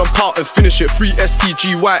plungers jump out and finish it. 3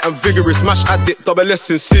 STG white and vigorous, mash addict, double S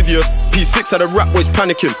insidious. P6 had the rap boys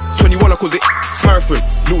panicking, 21 I cause it marathon.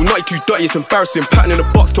 Little 92 dirty, it's embarrassing. Pattern in the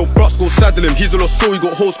box, told Brox go saddle him. He's a lost soul, he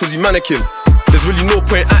got hoes cause he mannequin. There's really no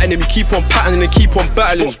point at him, we keep on patterning and keep on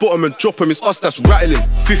battling. Spot him and drop him, it's us that's rattling.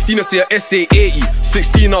 15 I say a SA80,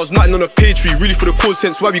 16 I was nothing on a pay tree. Really for the cause,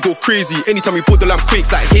 hence why we go crazy. Anytime we put the lamp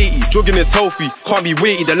quakes like Haiti. Jogging is healthy, can't be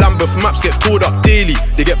weighty. The Lambeth maps get pulled up daily.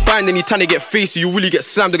 They get banned anytime they get facey. You really get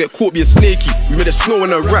slammed, they get caught being snaky. We made the snow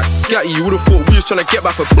and the rats scatty. You would've thought we was trying to get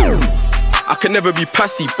back for boom. I can never be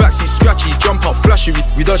passy, backseat scratchy, jump out flashy.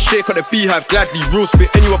 We done shake on the beehive gladly. Real spit,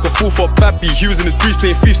 anyone can fall for a bad beat. He was in his briefs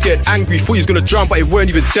playing thief, scared, angry. Thought he was gonna drown, but it weren't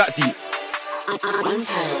even that deep. I'm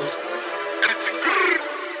tired.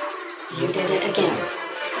 You did it again.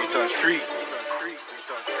 3 times 3.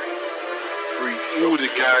 Free all the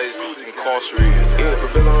guys incarcerated.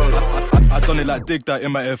 I done it like dig that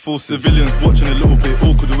in my Air Force. Civilians watching a little bit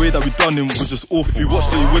awkward. The way that we done him was just awful. If you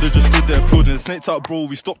watched it, you would've just stood there applauding. Snaked out, bro,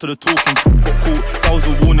 we stopped to the talking. Got caught, that was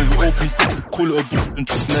a warning. We opened his dick, call it a b***, and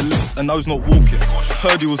trust in their lips, and now he's not walking.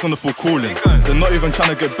 Heard he was on the full crawling. They're not even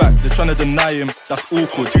trying to get back, they're trying to deny him. That's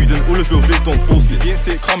awkward. Using all of your vids, don't force it. He ain't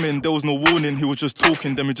see it coming, there was no warning. He was just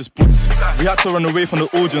talking, then we just booked. We had to run away from the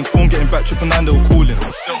audience. Phone getting back, 999, they were calling.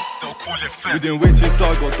 We didn't wait till his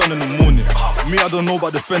dog got done in the morning. Me, I don't know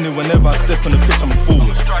about defending. Whenever I step on the pitch, I'm a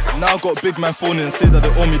forward. Now I got a big man phoning and say that they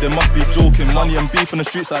owe me, they must be joking. Money and beef on the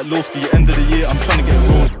streets like Lowski. End of the year, I'm trying to get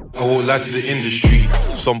rolling. I won't lie to the industry.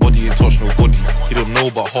 Somebody ain't touch nobody. He don't know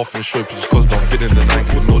about half of the show just cause I'm bidding the night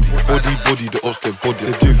with noddy. Body, the ops get body.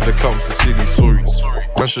 They do it for the counts, sincerely sorry.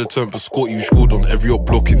 Man should have turned but Scotty, you scored on every up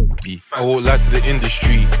blocking. I won't lie to the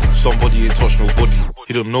industry. Somebody ain't touch nobody.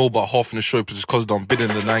 He don't know about half of the show just cause I'm bidding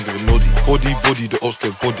the night with noddy. Body, the ops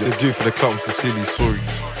get body. They do it for the counts, sincerely sorry.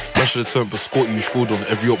 Man should have turned but Scotty, you scored on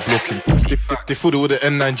every up blocking. They thought it with the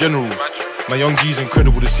N9 generals. My young G's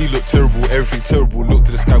incredible, the sea look terrible, everything terrible. Look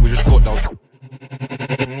to the sky, we just got down.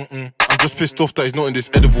 I'm just pissed off that he's not in this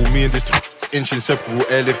edible. Me and this inch inseparable.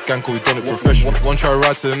 Airlift Ganko, we done it professional. One try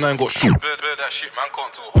ride to the 9 got shoot. That shit, man,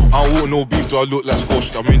 can't talk. I don't want no beef, do I look like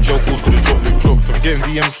squashed? I'm in jail calls cause the drop lip dropped. I'm getting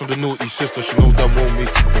DMs from the naughty sister, she knows that won't make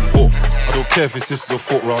it hot. I don't care if his sister's a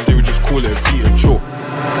foot round, they would just call it a beat and chop.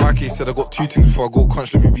 My case said I got 2 things before I go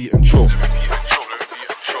crunch, let me beat and chop.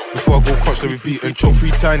 Before I go crunch, let me beat and chop.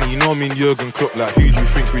 3 tiny, you know what I mean, Jurgen Klopp. Like, who do you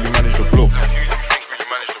think really managed the block?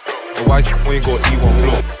 The wise we ain't got E1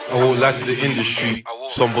 block. I won't lie to the industry.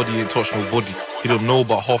 Somebody ain't touch nobody. He don't know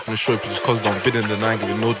about half of the show just cause I'm bidding the 9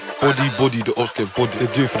 giving nod. Body, the ops get body. They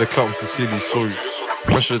do it for the count, sincerely sorry.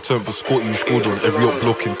 Man should have turned but Scotty, you scored on every up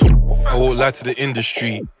blocking. I won't lie to the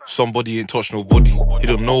industry. Somebody ain't touch nobody. He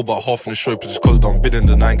don't know about half of the show just cause I'm bidding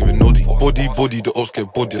the 9 giving noddy. Body, the ops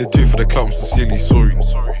get body. They do it for the count, sincerely sorry.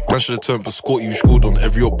 Man should have turned but Scotty, you scored on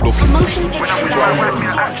every up blocking. When we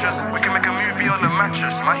can make a movie on the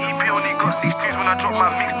mattress. My EP only got 6 tunes when I drop my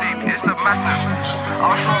mixtape. It's a madness.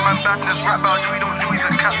 I'll show my badness. Rap about we don't do, he's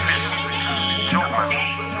a catfish. Joke,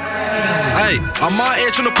 man. Hey, I'm out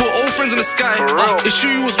here tryna put old friends in the sky. It's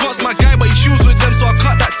true you was once my guy, but he choose with them, so I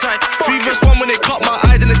cut that tie. 3 verse 1 when they cut my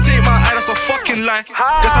eye, then they take my eye, that's a fucking lie.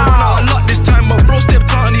 Guess I ran out of luck this time, but bro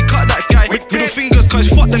stepped out and he cut that guy. Middle fingers,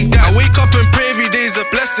 cause fuck them guys. I wake up and pray every day is a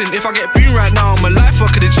blessing. If I get bean right now, I'm a lifer,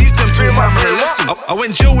 cause the G's them to remind me a lesson. I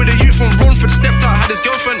went jail with a youth from Ronford, stepped out, had his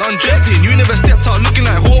girlfriend undressing. You never stepped out looking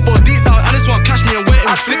like hobo, deep down, I just want cash me and waiting,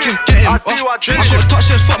 flicking, getting. I got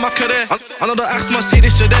touch head, fuck my career. I know the axe must hate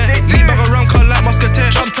this shit there. Me back around, cut like musketeer.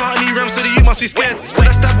 Jumped out and he ran, said you must be scared. Said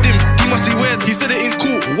I stabbed him, he must be weird. He said it in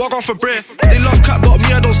cool, walk on for bread. They love cat, but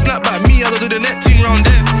me I don't snap back. Me I don't do the net team round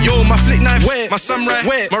there. Yo, my flick knife, my samurai,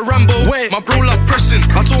 my Rambo, my bro love pressing.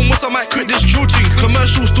 I told Mus I might quit this drill team.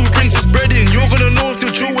 Commercial still brings his bread in. You're gonna know if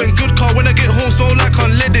the drill went good, car when I get home smell like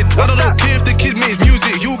unleaded. I don't care if the kid makes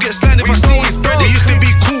music, he'll get slammed if I see his bread. They used to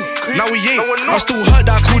be cool, now we ain't. I'm still hurt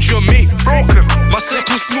that I called you a mate. My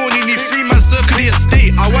circle's small, you need 3 man circle the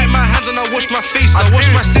estate. I wipe my hands and I wash my face. I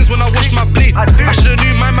wash my sins when I wash my blade. I should've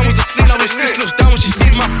knew my man was a snake. Now his sis looks down when she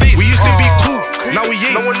sees my face. We used to be cool, now we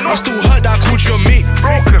ain't. I'm still hurt that I called you a mate.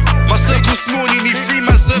 My circle's small, you need 3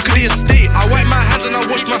 man circle the estate. I wipe my hands and I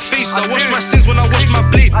wash my face. I wash my sins when I wash my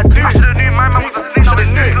blade. I should've knew my man was a snake. Now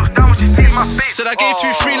his sis looks down when she sees my face. Said I gave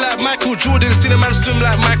 2-3 like Michael Jordan. Seen a man swim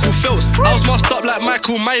like Michael Phelps. I was masked up like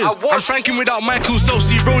Michael Myers. I'm franking without Michael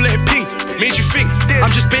Celsi. Roll let it ping. Made you think I'm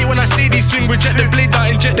just bait when I say these things. Reject the blade, I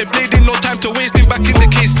inject the blade. Ain't no time to waste him back in the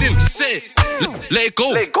case sim. Say let it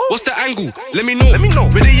go. What's the angle? Let me know.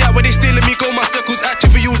 Where they at, where they stay, let me go. My circle's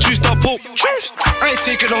active for you, juice up poke. I ain't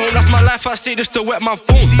taking it home, that's my life, I say this to wet my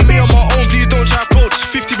bones. See me on my own, please don't try approach.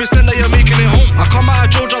 50% that you're making it home. I come out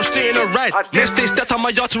of Joe, I'm straight in a ride. Next day, stepped on my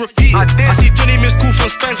yard to repeat it. I see 20 missed call from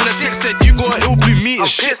Spanish and the text said you got an ill blue meeting.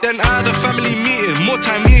 Shit, then I had a family meeting. More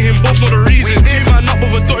time, me and him both know the reason. 2 man up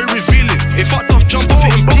with a dotty revealing. It fucked off, jump off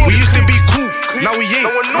it and beat. We used to be cool, now we ain't.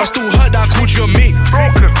 I'm still hurt that I called you a mate.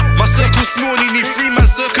 My circle's small, you need 3 man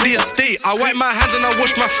circle the estate. I wipe my hands and I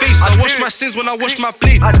wash my face. I wash my sins when I wash my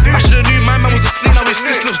blade. I should've knew my man was a snake. Now his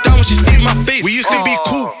sis looks down when she sees my face. We used to be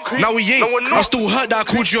cool, now we ain't. I'm still hurt that I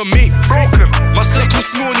called you a mate. My circle's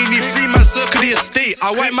small, you need 3 man circle the estate.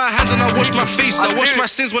 I wipe my hands and I wash my face. I wash my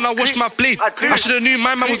sins when I wash my blade. I should've knew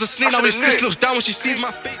my man was a snake. Now his sis looks down when she sees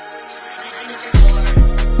my face.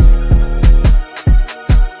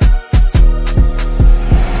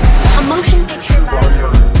 A motion picture by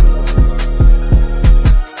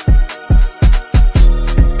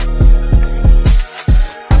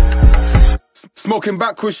Smoking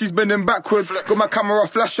backwards, she's bending backwards. Got my camera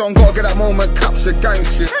flash on, gotta get that moment captured. Gang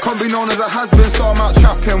shit. Can't be known as a has-been, so I'm out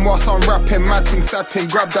trapping whilst I'm rapping. Mad thing, sad thing,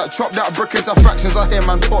 grab that, chop that, brick into fractions. I hear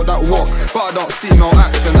man talk that walk, but I don't see no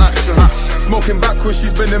action. Smoking backwards,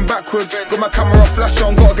 she's bending backwards. Got my camera flash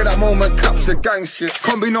on, gotta get that moment captured. Gang shit.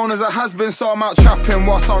 Can't be known as a has-been, so I'm out trapping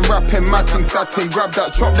whilst I'm rapping. Mad thing, sad thing, grab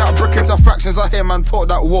that, chop that, brick into fractions. I hear man talk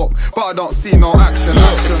that walk, but I don't see no action.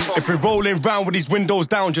 If we're rolling round with these windows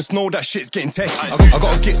down, just know that shit's getting techie. I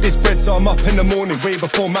gotta get this bread, so I'm up in the morning, way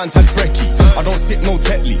before man's had brekkie. I don't sit no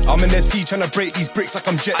tetly, I'm in their tea trying to break these bricks like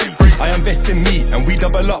I'm Jet Li. I invest in me, and we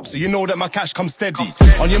double up, so you know that my cash comes steady.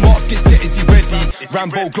 On your marks, get set, is he ready?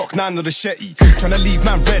 Rambo, Glock 9 or the Shetty. Trying to leave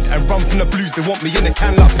man red and run from the blues, they want me in a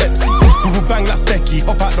can like Pepsi. We will bang like Fecky,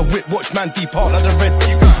 hop out the whip, watch man depart like the Red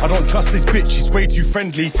Sea. I don't trust this bitch, she's way too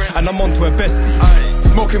friendly, and I'm onto her bestie.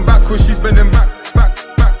 Smoking backwards, she's bending back.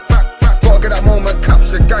 Gotta get that moment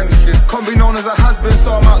captured, gang shit. Can't be known as a has-been,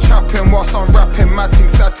 so I'm out trapping whilst I'm rapping. Mad thing,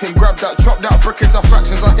 sad thing, grab that, chop that, brick into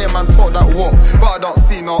fractions. I hear man talk that walk, but I don't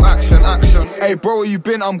see no action. Hey bro, where you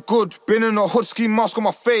been? I'm good. Been in a hood, ski mask on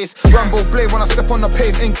my face. Rambo blade when I step on the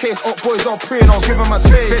pave. In case up boys are praying, I'll give them a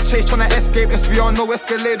chase. They're chase trying to escape, SVR, no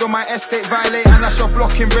Escalade on my estate. Violate, and that's your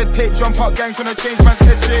blocking red tape. Jump out gang trying to change man's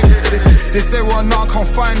head shape. They say we're not, I can't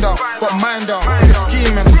find out, but mind out. You're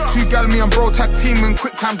scheming, 2 gal me and bro tag teaming.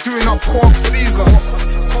 Quick time doing up Cork seasons.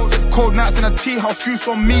 Cold nights in a tea house, goose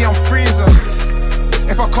on me, I'm freezing.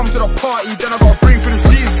 If I come to the party, then I gotta bring for the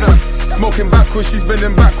Jesus. Smoking backwards, she's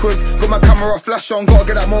bending backwards. Got my camera flash on, gotta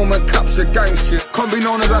get that moment captured. Gang shit. Can't be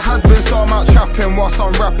known as a has-been, so I'm out trapping whilst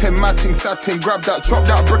I'm rapping. Mad thing, sad thing, grab that, chop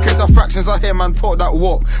that, brick into fractions. I hear man talk that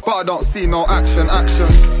walk, but I don't see no action.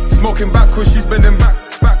 Smoking backwards, she's bending back.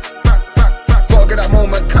 Gotta get that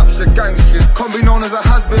moment captured, gang shit. Can't be known as a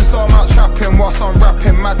has-been, so I'm out trapping whilst I'm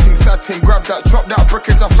rapping. Mad thing, sad thing, grab that, chop that, brick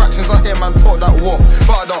into fractions. I hear man talk that walk,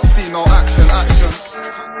 but I don't see no action.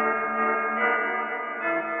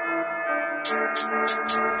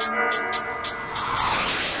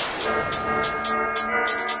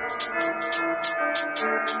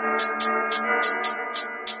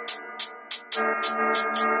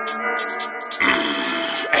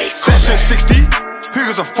 Session 60, who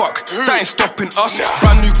gives a fuck? That ain't stopping us.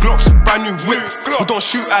 Brand new Glocks, brand new whip. We don't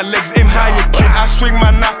shoot our legs, aim high, you kid. I swing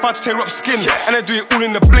my knife, I tear up skin, and I do it all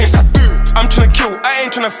in the blink. I'm tryna kill, I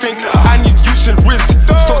ain't tryna think. I need use and Riz.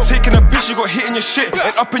 Stop taking a bitch, you got hit in your shit.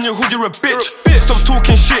 And up in your hood, you're a bitch. Stop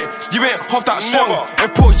talking shit, you ain't half that song.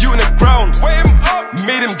 And put you in the ground. Wait him up,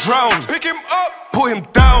 made him drown. Pick him up, put him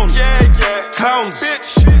down. Clowns,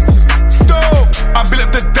 bitch. I build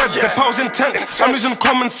up the dead, the power's intense. I'm losing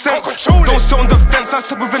common sense. Don't sit on the fence, I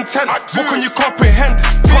step with intent. What can you comprehend?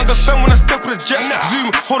 Can't defend when I step with a jet.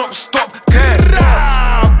 Zoom, hold up, stop, care.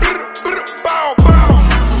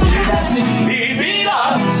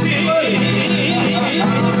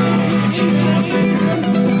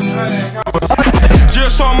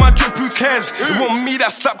 Just saw my drip, who cares? It wasn't me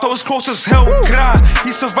that slapped, I was close as hell. Gra,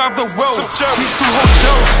 he survived the world, he's too hot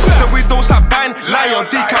shell. So we don't stop buying, lion,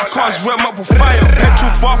 decap, cars warm up with fire.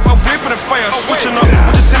 Petrol bath, I wait for the fire. Switching up,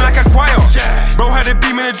 we just sing like a choir. Bro had a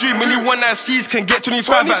beam in a dream. Anyone that sees can get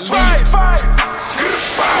 25 at least.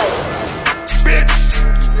 Bitch.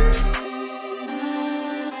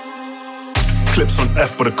 Clips on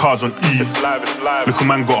F, but the car's on E. Look, a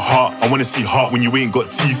man got heart. I wanna see heart when you ain't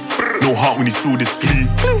got teeth. No heart when you saw this glee.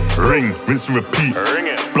 Ring, rinse and repeat.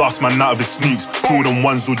 Blast man out of his sneaks. Jordan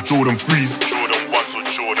 1s or Jordan 3s.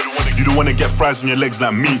 You don't wanna get fries on your legs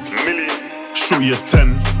like Meek. Shorty a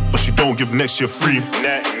 10, but she don't give next year free.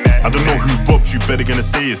 I don't know who bobbed you, better gonna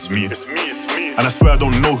say it's me. And I swear I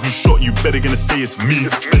don't know who shot you, better gonna say it's me.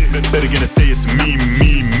 Better gonna say it's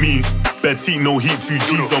me. Bare T, no heat, 2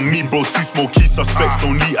 G's on me, bro. 2 smoky suspects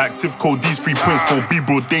only. Active code, these 3 points, code B,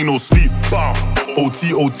 bro. They no sleep.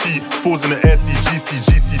 OT, falls in the air, CGC,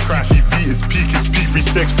 CTV is peak. 3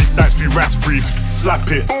 stacks, 3 sacks, 3 rats, 3.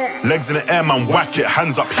 Slap it. Legs in the air, man, whack it.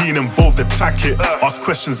 Hands up, he ain't involved, attack it. Ask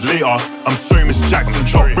questions later. I'm sorry, Miss Jackson.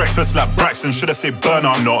 Chop breakfast like Braxton. Should I say burner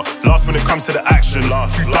or not? Last when it comes to the action.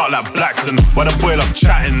 Too dark like Blackson. Why the boy love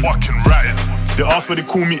chatting? Fucking ratting. They ask where they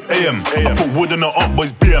call me AM. I put wood in the up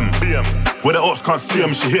boys BM. Where the ops can't see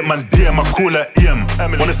him, she hit man's DM. I call her EM.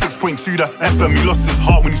 On a 6.2, that's FM. He lost his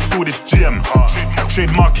heart when he saw this GM.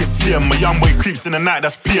 Trade market TM. My young boy creeps in the night,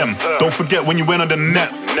 that's PM. Don't forget when you went on the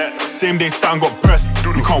net. Same day something got pressed.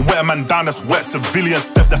 You can't wet a man down, that's wet. Civilian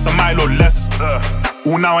step, that's a mile or less.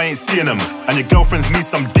 All now I ain't seeing them. And your girlfriends need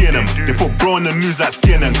some DNM. They put bro in the news like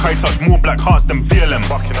CNN. Kai touch more black hearts than BLM.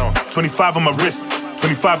 25 on my wrist.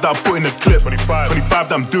 25 that I put in the clip. 25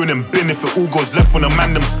 that I'm doing in bin. If it all goes left when the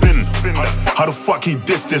man them spin. How the fuck he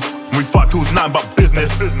dissed this? When we fucked, it was nothing but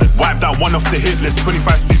business. Wipe that one off the hit list.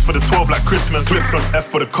 25 suits for the 12 like Christmas. Clips on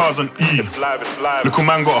F, but the car's on E. Look, a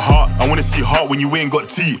man got heart. I wanna see heart when you ain't got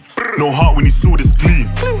teeth. No heart when you saw this glee.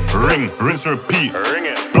 Ring, rinse and repeat.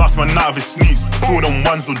 Blast man out of his sneaks. Jordan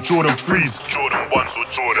 1s or Jordan 3s.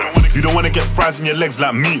 You don't wanna get fries in your legs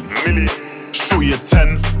like me. Shorty a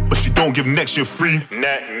 10, but she don't give next year free.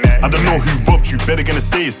 I don't know who robbed you, better gonna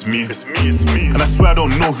say it's me. And I swear I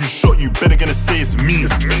don't know who shot you, better gonna say it's me.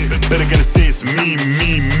 Better gonna say it's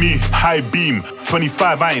me. High beam,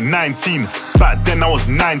 25, I ain't 19. Back then I was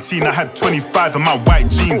 19, I had 25 in my white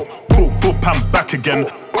jeans. Boop, I'm back again.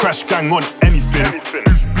 Crash gang on anything.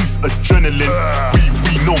 Boost, adrenaline.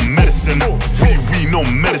 We know medicine. We know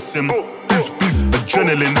medicine. Boost,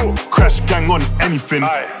 adrenaline. Crash gang on anything.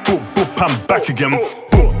 Boop, I'm back again.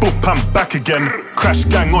 Boop, I'm back again. Crash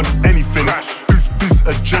gang on anything. Boost,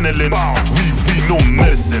 adrenaline. We know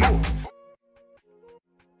medicine.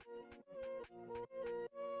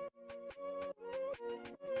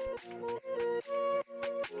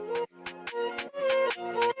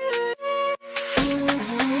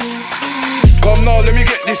 Come now, let me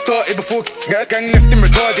get this started before gang left him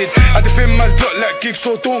retarded. I defend man's block like Jiggz,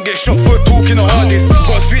 so don't get shot for talking the hardest.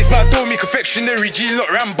 Got sweets, but I don't me confectionery. G-Lot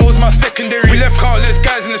Rambo's my secondary. We left countless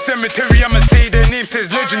guys in the cemetery. I'ma say their names,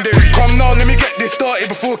 there's legendary. Come now, let me get this started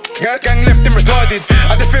before gang left him retarded.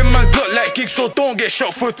 I defend man's block like Jiggz, so don't get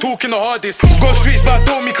shot for talking the hardest. Got sweets, but I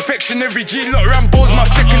don't me confectionary. G-Lot Rambo's my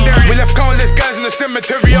secondary. We left countless guys in the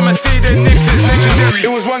cemetery. I'ma say their names, there's legendary.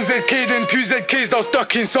 It was 1ZK, then 2ZKs that was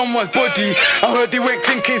stuck in someone's body. I heard they went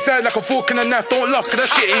clink inside like a fork and a knife. Don't laugh, cause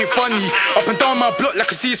that shit ain't funny. Up and down my block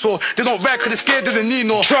like a seesaw. They don't ride cause they're scared of the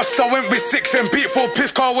Nino. Trust, I went with 6 and beat 4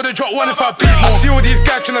 piss car. Would've dropped 1 if I beat more. I see all these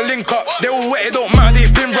guys tryna link up. They all wet, it don't matter,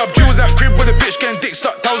 they've been rubbed. Jewels at crib with a bitch getting dick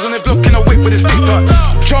sucked. I was on the block in a whip with a stick tuck.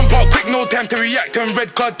 Jump out quick, no time to react. And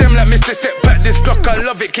red card them like Mr. Setback. This block, I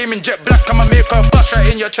love it, came in jet black. I'ma make her bust right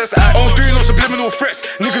in your chest. I don't do no subliminal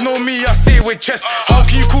threats. Niggas know me, I say it with chest. How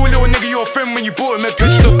can you call little nigga your friend when you bought him a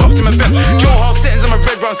bitch? You look up to my vest. Joe half settings, I'm a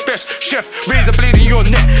red round special. Chef, razor blade in your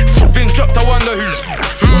neck. Been dropped, I wonder who.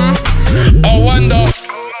 I wonder.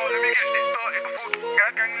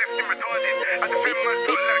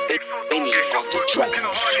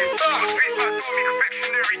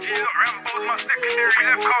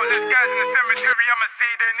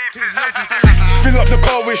 Fill up the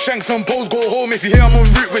car with shanks on poles, go home if you hear I'm on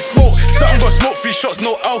route with smoke. Something got smoke, 3 shots,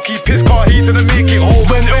 no alky. Piss car, he didn't make it home.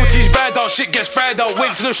 When LT's ride out, shit gets fried out.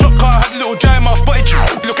 Went to the shop car, had a little dry mouth, but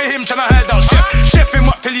look at him tryna hide out. Chef him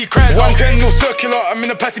up till he cries out. 110, no circular, I'm in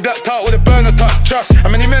a passy black tart with a burner tuck. Trust, I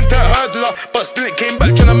mean he meant that hurdler, but still it came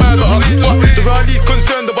back tryna murder us. Fuck, the rally's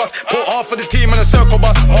concerned of us. Put half of the team in a circle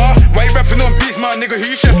bus. Why you rapping on beats, my nigga? Who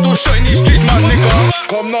you chef, don't shot in these streets, my nigga?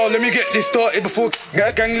 Come now, let me get this started before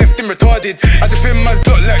gang left him retarded. I defend man's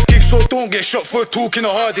block like Jiggz, so don't get shot for talking the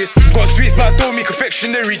hardest. Got sweets, but I don't me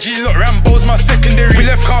confectionary. G-Lot Rambo's my secondary. We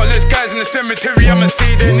left countless guys in the cemetery. I'ma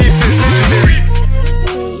say their names, there's legendary.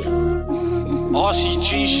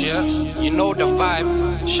 RCG shit, you know the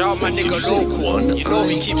vibe. Shout my nigga local, you know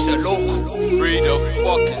he keeps it local. Free the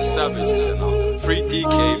fucking savage, you know. Free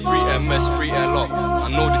DK, free MS, free LO.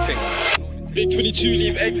 I know the thing. Big 22,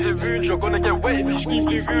 leave exit route. You're gonna get wet if you scream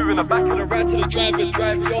blue roo. In the back of the ride to the driver,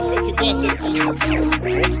 drive. We all sweat to God, said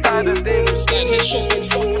it's stand and they don't slide. Head shot, I'm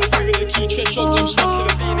stuck in the two in the queue. Chest shot, I'm stuck in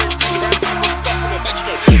the B&H.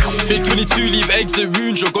 Big 22, leave exit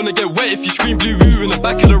runes. You're gonna get wet if you scream blue roo. In the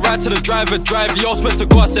back of the ride to the driver, drive. We all sweat to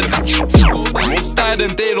God, said stand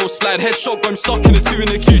and they don't slide. Head shot, I'm stuck in the two in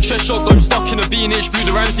the queue. Chest shot, I'm stuck in the B&H. Blue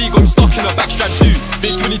the Ramsey, I'm stuck in the backstrap zoo.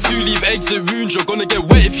 Big 22, leave exit runes. You're gonna get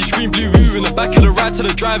wet if you scream blue roo. In the back of the ride to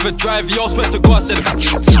the driver, drive. We all sweat to God, said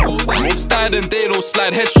stand and they don't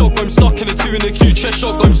slide. Head shot, I'm stuck in the two in the queue. Chest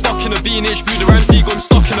shot, I'm stuck in the B&H. Blue the Ramsey, I'm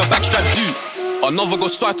stuck in the backstrap zoo. Another got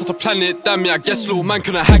swiped off the planet, damn me, I guess little man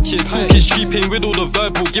couldn't hack it. Talk is cheaping with all the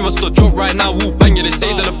verbal, give us the drop right now, we'll bang it. They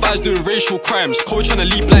say that the fire's doing racial crimes, coach trying to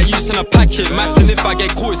leave black youths in a packet. Matting, if I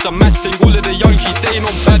get caught it's a matting. All of the young G's staying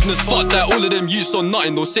on badness, fuck that, all of them youths on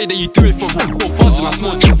nothing. They'll say that you do it for root or buzzing. I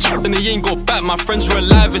smell and they ain't got back, my friends are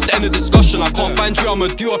alive, it's the end of discussion. I can't find you, I'ma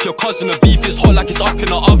do up your cousin. The beef is hot like it's up in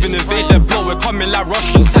the oven. Invade their block, we're coming like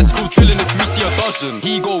Russians. Tactical drilling if we see a dozen.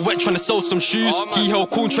 He got wet trying to sell some shoes, he held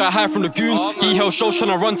cool try to hide from the goons. He held show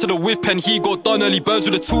trying to run to the whip and he got done early birds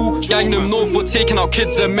with a tool. Gang them known for taking out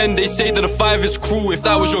kids and men. They say that the 5 is cruel. If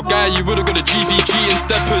that was your guy, you would've got a GBG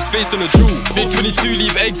instead put his face on a jewel. Big 22,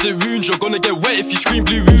 leave exit runes. You're gonna get wet if you scream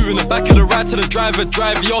blue roo. In the back of the ride to the driver,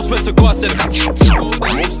 drive. We all sweat to God, said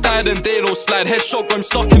stand and they don't slide. Head shot, I'm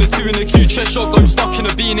stuck in the two in the queue. Chest shot, I'm stuck in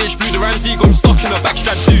the B&H. Blue the Ramsey, I'm stuck in the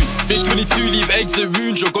backstrap zoo. Big 22, leave exit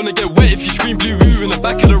runes. You're gonna get wet if you scream blue roo. In the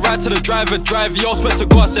back of the ride to the driver, drive. We all sweat to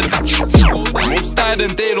God, said stand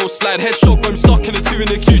and they don't slide. Head shot, I'm stuck in the two in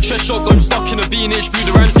the queue. Chest shot, I'm stuck in the B&H. Blue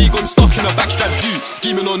the Ramsey, I'm stuck in the backstrap zoo.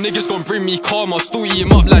 Scheming on niggas gon' bring me karma. Still eat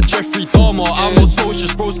him up like Jeffrey Dahmer. I'm not slow, it's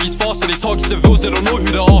just broski's faster. They target civils, they don't know who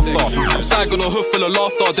they're after. I'm stag on a hood full of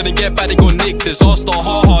laughter. Didn't get back, they got nicked, disaster.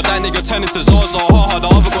 Ha, that nigga turned into Zaza. Ha, the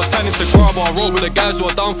other got turned into grabber. I roll with the guys who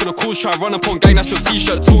are down for the cause. Try run up on gang, that's your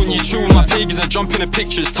t-shirt torn. You chill with my pagans and jump in the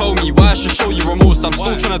pictures. Tell me why I should show you remorse. I'm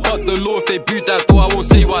still trying to duck the law. If they boot that door, I won't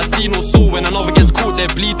say what I seen or saw. When another gets caught, they're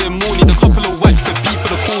bleeding more. Need a couple of whacks to beat for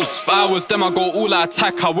the cause. For hours, them I go all out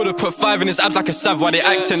attack. I would've put 5 in his abs like a sav. Why they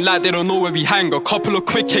acting like they don't know where we hang. A couple of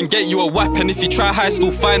quick can get you a whap. And if you try high,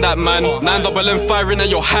 still find that man. 9 firing at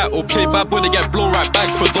your hat. Or play bad boy, they get blown right back.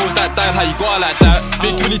 For those that died, how you got like that?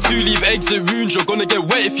 Big 22, leave exit runes. You're gonna get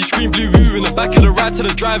wet if you scream blue roo. In the back of the ride to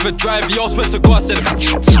the driver, drive. We all sweat to God, said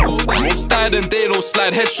stand and they don't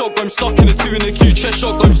slide. Head shot, I'm stuck in the two in the queue. Chest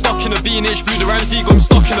shot, I'm stuck in the B&H. Blue the Ramsey, I'm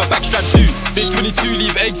stuck in the backstrap zoo. Big 22,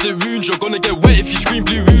 leave exit runes. You're gonna get wet if you scream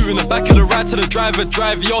blue roo. In the back of the ride to the driver,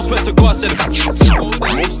 drive. We all sweat to God, said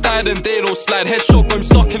stand and they don't slide. Head shot, I'm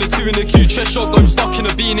stuck in the two in the queue. Chest shot, I'm stuck in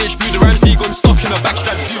the B&H. Blue the Ramsey, I'm stuck in the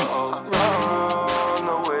backstrap zoo.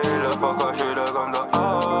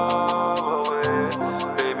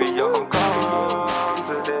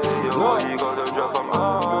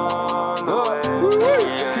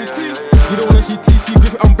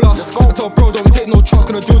 Bro, don't take no chance,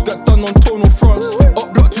 gonna deals get done on tonal fronts.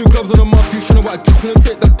 Up block, 2 gloves on the mask, you tryna whack, gonna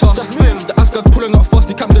take that task. The ass guy's pulling up fast,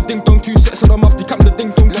 he camp the ding dong, 2 sets on the mouth, he camp the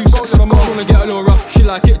ding dong, 2 sets on the mouth. Tryna get a little rough, she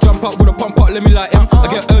like it, jump out with a pump out, let me like him. I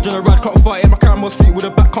get urgent a ride, can't fight it, my camera's sweet with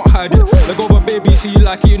a back, can't hide it. Leg over baby, see you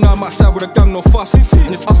like it, now I'm outside with a gang, no fuss.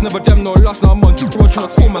 And it's us, never them, no loss, now I'm on bro,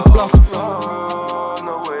 tryna call man's bluff.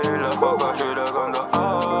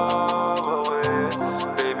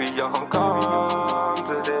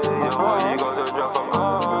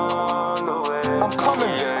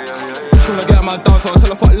 So I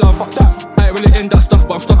tell her fuck love, I ain't really in that stuff,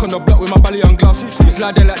 but I'm stuck on the block with my belly and gloves.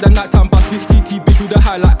 Sliding like the nighttime bus, this TT bitch with the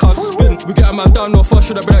highlight cuz. Spin, we get a man down, no fuss,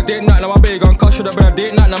 should've been a date night, now my big on cuss. Should've been a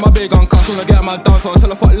date night, now my big on cuss. Wanna get a man down, so I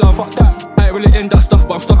tell her fuck love, I ain't really in that stuff,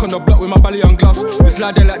 but I'm stuck on the block with my belly and gloves.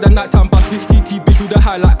 Sliding like the nighttime bus, this TT bitch with the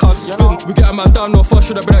highlight cuz. Spin, we get a man down, no fuss,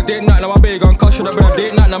 should've been a date night, now my big on cuss. Should've been a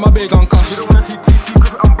date night, now my big on cuss. You don't wanna see TT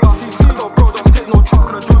cause I'm blood. So bro, don't take no chance,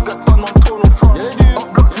 cause the jewels get done on tonal front.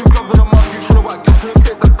 Up block, 2 gloves on the mask, you tryna whack, gonna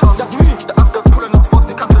take that task. That's me, the ass guy's pulling up fast,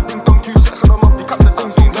 he cap the ding dong, 2 sets on the mouth, he cap the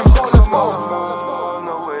ding dong, 2 sets on the mouth.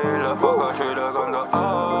 No way, the fuck I should've gone the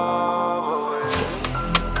other way.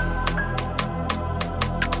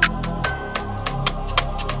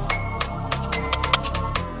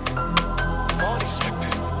 Money's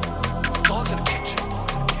dripping, dogs in the kitchen.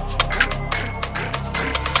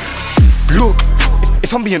 Look,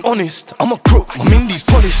 If I'm being honest, I'm a crook. My Mindy's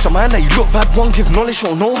polished, a man that you look bad, one give knowledge,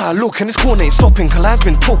 don't know how I look. And this corner ain't stopping, Collab's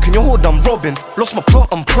been talking, your hood I'm robbing. Lost my plot,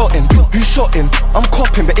 I'm plotting. Who's shotting? I'm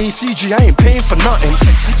copping, but ACG, I ain't paying for nothing.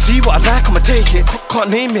 See what I like, I'ma take it.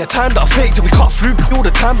 Can't name me a time that I faked it. We cut through all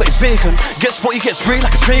the time, but it's vacant. Get spotty, get sprayed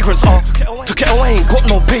like it's fragrance. Took it away, ain't got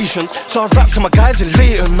no patience. So I rap to my guys in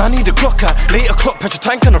Leighton. I need a Glock at 8 o'clock, petrol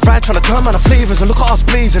tank on the ride, trying to turn man of flavours. And look at us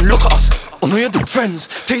blazing, look at us. Oh no, you're the friends,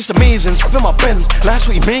 taste amazing, spin my Benz. Life's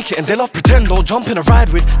what you make it and they love pretend. Don't jump in a ride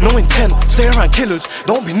with no intent. Stay around killers,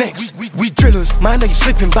 don't be next. We drillers, man, are you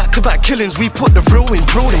slipping back to back killings? We put the real in,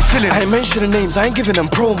 bro, they feeling. I ain't mentioning names, I ain't giving them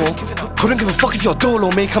promo. Couldn't give a fuck if you're dolo.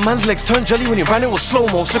 Make a man's legs turn jelly when you ran it with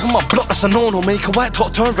slow-mo. Slip on my block, that's a no-no. Make a white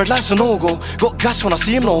top turn red, that's a no-go. Got gas when I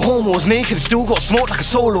see him, no homos. Naked, still got smoke like a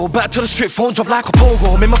solo. Back to the strip, phone drop like a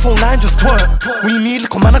pogo. Made my phone line just twerk. When you need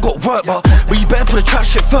little man, I got work, but you better put the trap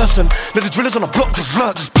shit first and let the drillers on the block just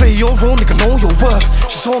lurk. Just play your role, nigga, know your worth.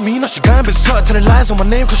 She saw me, now she going berserk, telling lies on my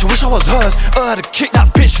name cause she wish I was hers. To kick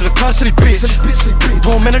that bitch to the car, silly bitch.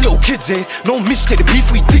 Grown men and little kids, eh? No mistake, the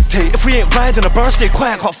beef we dictate. If we ain't riding a burn, stay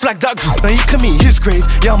quiet, can't flag that group. Now you can meet his grave,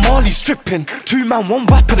 yeah, I'm Marley stripping. 2 man, 1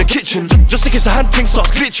 whap in the kitchen. Just in case the hand thing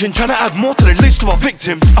starts glitching. Trying to add more to the list of our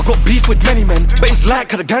victims. I got beef with many men, but it's like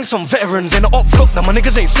cause the gang some veterans. In the op block that my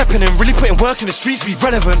niggas ain't stepping in. Really putting work in the streets, be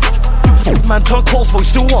relevant. Fuck man, turn cold, but we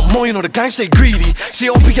still want more, you know, the gang stay greedy. See,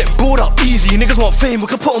 I hope we get bored up easy. Niggas want fame, we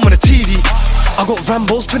can put them on the TV. I got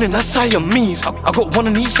Rambos twinning, that's Siamese. I got one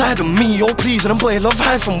on each side of me, oh please. And them boy love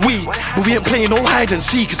hide from weed. But we ain't playing no hide and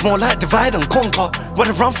seek, it's more like divide and conquer. Where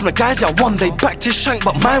I run from the guys, yeah, one day backed his shank,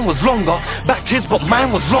 but mine was longer. Backed his, but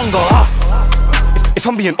mine was longer. If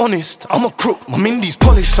I'm being honest, I'm a crook. My Mindy's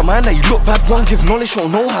polished, a man that you look bad, one give knowledge,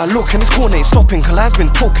 don't know how I look. And this corner ain't stopping, Collab's been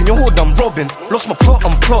talking, your hood I'm robbing. Lost my plot,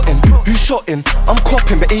 I'm plotting. Who's shotting? I'm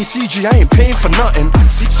copping, but ACG, I ain't paying for nothing.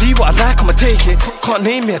 See what I like, I'ma take it. Can't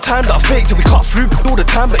name me a time that I faked it. We cut through all the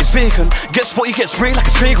time, but it's vacant. Get spotty, get sprayed like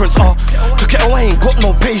it's fragrance. Took it away, ain't got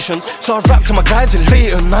no patience. So I rap to my guys in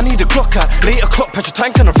Leighton. I need a Glock at 8 o'clock, petrol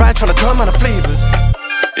tank on the ride, trying to turn man of flavours.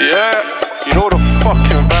 Yeah, you know the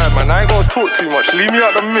fucking vibe, man. I ain't gonna talk too much. Leave me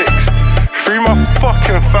out the mix. Free my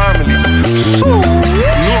fucking family.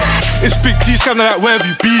 It's Big T scanner like where have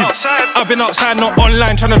you been? I've been outside, not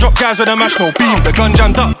online, trying to drop guys with a mash, no beam. The gun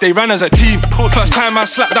jammed up, they ran as a team. First time I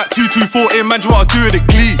slapped that 2-2-4 in, man, what I do with the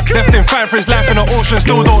glee. Left him fighting for his life in the ocean,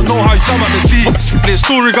 still don't know how he swam out the sea. This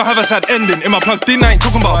story gonna have a sad ending. In my plugged in, I ain't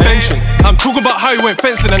talking about benching. I'm talking about how he went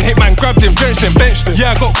fencing and Hitman grabbed him, drenched him, benched him.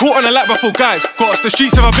 Yeah, I got caught on the lap before guys. Got us the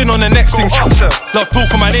streets if I've been on the next thing. Love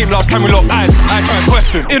talking my name, last time we locked eyes. I try and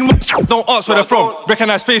question. In don't ask where they're from.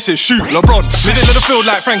 Recognize faces, shoot, LeBron. Middle of the field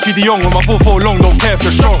like Frankie de Jong with my 4-4 long, don't care if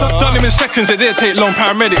you're strong. Done him in seconds, it didn't take long.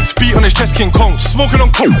 Paramedics, beat on his chest, King Kong. Smoking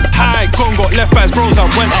on coke, high, gone, got left by his bros and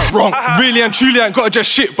went out wrong. Really and truly, I ain't gotta just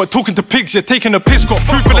shit, but talking to pigs, you're taking the piss. Got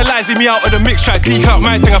proof of the lies, leave me out of the mix. Try to deke out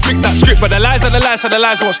my thing, I flick that script, but the lies are the lies, so the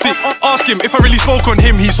lies won't stick. Ask him if I really spoke on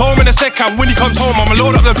him, he's home in a second. When he comes home, I'ma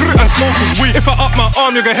load up the and smoke his weed. If I up my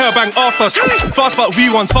arm, you're gonna hear a bang after. Fast but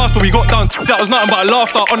V1's faster, we got done. That was nothing but a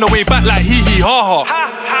laughter on the way back like hee hee ha ha.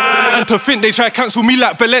 And to think they try to cancel me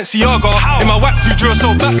like Balenciaga. In my whack 2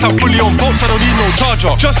 Duracell backs, I'm fully on bolts, I don't need no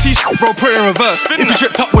charger. Just see bro, put it in reverse. If he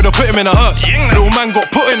tripped up, would've put him in a hearse. Little man got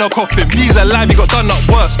put in a coffin, he's alive, he got done up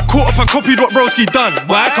worse. Caught up and copied what broski done.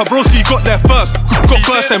 Why? Cause broski got there first. Got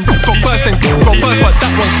burst then, got burst then, got burst, but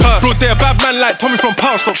that one's cursed. Bro, they're a bad man like Tommy from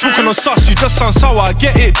Power. Stop talking on sus, you just sound sour. I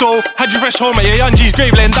get it though. Had you fresh home at your young G's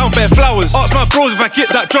grave laying down bare flowers. Ask my bros if I get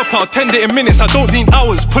that drop, I'll tend it in minutes, I don't need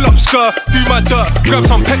hours. Pull up skirt, do my dirt, grab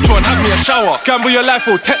some petrol and have me a shower. Gamble your life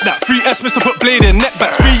or tech that. 3S Mr. Put blade in neck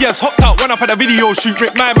backs. 3 years hopped out, went up at a video shoot,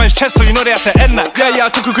 ripped my man's chest, so you know they have to end that. Yeah, I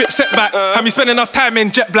took a quick setback. Had me spend enough time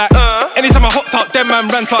in jet black. Anytime I hopped out, them man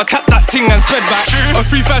ran, so I tapped that thing and slid back. A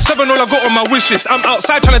 357, all I got on my wish list. I'm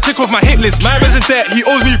outside trying to tick off my hit list. My man's in debt, he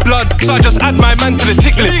owes me blood, so I just add my man to the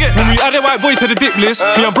tick list. When we added white boy to the dip list,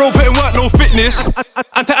 me and bro putting work, no fitness.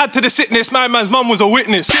 And to add to the sickness, my man's mum was a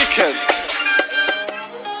witness.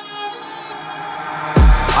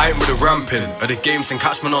 I ain't with the ramping of the games and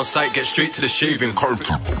catch man on sight, get straight to the shaving.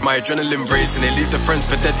 My adrenaline racing, they leave the friends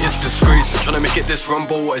for dead, it's disgracing. Tryna make it this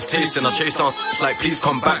rumble, what it's tasting. I chased on, it's like please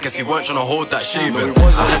come back, as he weren't tryna hold that shaving.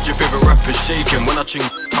 I had your favourite rappers shaking, when I ching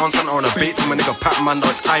Town center on a bait to my nigga Pat man,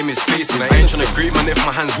 dog time is facing. I ain't tryna greet man if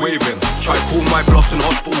my hands waving. Try call my bluff in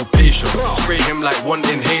hospital patient. Spray him like one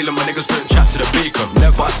inhaler, my niggas couldn't chat to the bacon.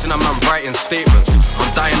 Never seen a man writing statements. I'm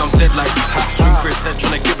dying, I'm dead like hat. Swing for his head,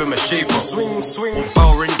 tryna give him a shape up. Swing.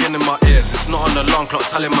 Bell ringing in my ears. It's not on the alarm clock,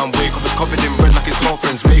 telling man wake up. It's covered in red like his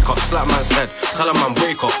girlfriend's makeup. Slap man's head, tell him man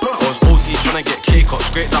wake up. I was OT tryna get cake up.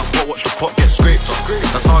 Scrape that pot, watch the pot get scraped up.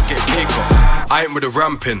 That's how I get cake up. I ain't with the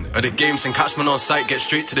ramping of the games and catch man on sight, get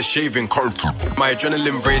straight to the shaving. My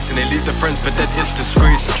adrenaline racing, they leave the friends for dead, it's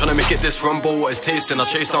disgracing. Tryna make it this rumble, what it's tasting. I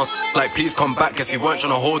chased down like please come back, guess he weren't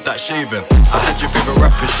tryna hold that shaving. I had your favorite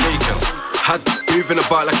rapper shaking. Had moving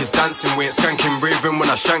about like he's dancing, we ain't skanking, raving when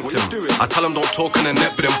I shanked him. I tell him don't talk on the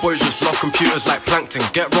net, but them boys just love computers like plankton.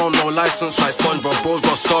 Get round, no license like SpongeBob, bro's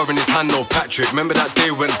got a star in his hand, no Patrick. Remember that day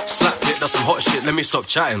when slapped it, that's some hot shit, let me stop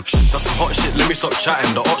chatting. That's some hot shit, let me stop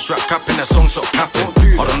chatting. The ops rap capping, their song stop capping.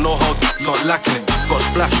 I don't know how not lacking it. Got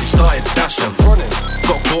splash, he started dashing.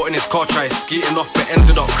 Got caught in his car, tried skating off, but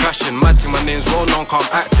ended up crashing. Mad thing, my name's well known, calm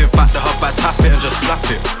active. Back the hub, I tap it and just slap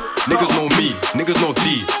it. Niggas know me, niggas know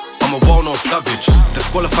D. I'm a well-known savage.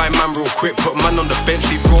 Disqualify man real quick, put man on the bench,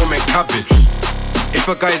 leave Gorman cabbage. If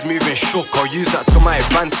a guy's moving shook, I'll use that to my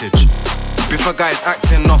advantage. If a guy's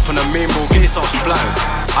acting up on a main road gates, I'll splat.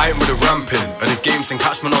 I ain't with the ramping of the games and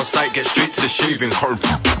catch man on sight, get straight to the shaving.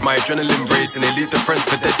 My adrenaline racing, they leave the friends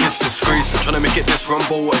for dead, it's disgracing. Tryna make it this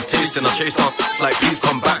rumble, what it's tasting. I chased on, it's like please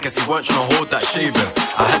come back, guess he weren't tryna hold that shaving.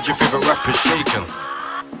 I had your favorite rappers shaking.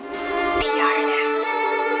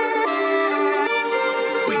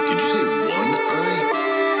 Wait, did you say one eye?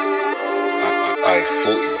 I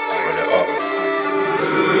thought you run it up.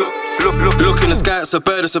 Look in the sky, it's a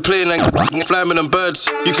bird, it's a plane and flying them birds.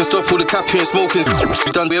 You can stop all the capping and smoking.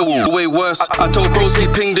 You done way worse. I told broski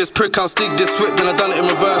ping this prick, I'll stick this whip, then I done it in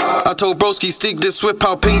reverse. I told broski stick this whip,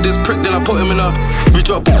 I'll ping this prick, then I put him in a. We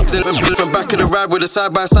dropped in from back of the ride with a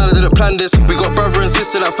side by side, I didn't plan this. We got brother and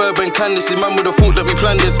sister like Ferb and Candice. His man would've thought that we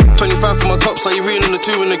planned this. 25 for my tops, are you reading the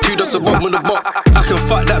 2 in the queue? That's a bot with a bot. I can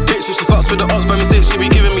fuck that bitch if she fucks with the odds. By mistake, she be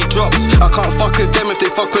giving me drops. I can't fuck with them if they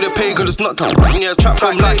fuck with a pagan. It's not tough. Yeah, trap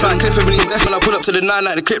from light. When I pull up to the 9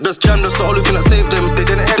 like the clip that's jammed, that's the only thing that saved them. They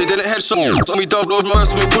didn't headshot. So we dove road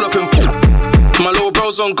first when we pull up and pop. My little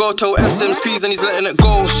bro's on go, tell SM's fees and he's letting it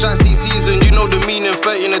go. Shanty season, you know the meaning.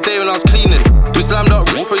 30 in a day when I was cleaning. We slammed up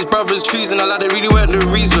for his brother's trees and I like it really weren't the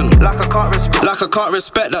reason. Like I can't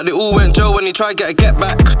respect that they all went Joe when he tried to get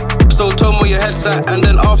back. So told me where your head's at, and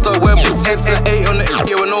then after I went headset 8 on the 8,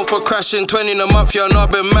 yeah, we're known for crashing. 20 in a month, yeah, I know I've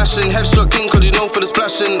been mashing. Headshot king, cause you known for the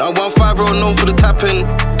splashing. I 1-5-0, known for the tapping.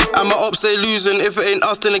 And my ops, they losing. If it ain't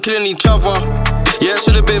us, then they killing each other. Yeah, it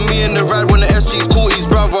should've been me in the ride when the SG's caught his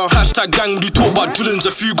brother. Hashtag gang, we talk about drillings.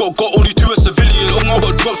 A few got only 2 as civilians. Oh, I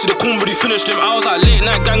got drops to the corn, really finished him. I was like late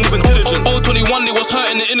night gang with intelligence. 021, they was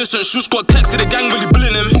hurting the innocent. Shush got texted, the gang really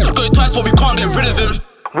billing him. Got it twice, but we can't get rid of him.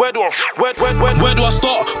 Where do I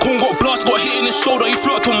start? Corn got blast, got hit in his shoulder. He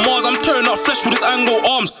flew up to Mars. I'm tearing up flesh with his angle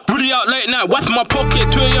arms. Really out late night, wiping my pocket.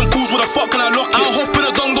 2 AM calls, what the fuck can I lock it? I'll hop in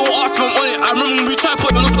a dung, don't ask if I'm on it. I remember when we tried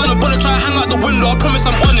put him on the bonnet, try hang out the window. I promise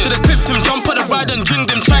I'm on it. Should've clipped him, jump on the ride and jinged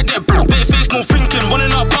him. Try get bait face, no thinking.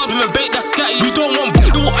 Running out pubs with a bait that's scatty. We don't want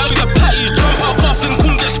do eyes with a patty. Jump out coughing,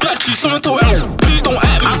 couldn't get scratchy. Someone told him, please don't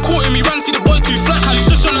at me. I caught him, he ran, see the boy too flashy.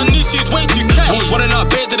 Shush on her knees, she's way too catty. I was running out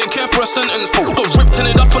bait, didn't care for a sentence. Got ripped and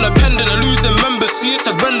it up on a pendant. Losing members, see it's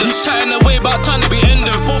horrendous. He's chatting away about time to be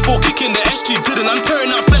ending. 4-4 kicking, the SG didn't. I'm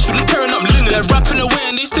tearing up flesh with him, tearing up linen. They're rapping away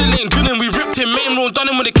and they still ain't drilling. We ripped him, main road, done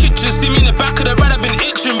him with the kitchen. See me in the back of the ride, I've been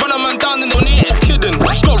itching. Run a man down and they ain't kidding.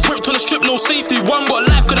 Got ripped on the strip, no safety. One got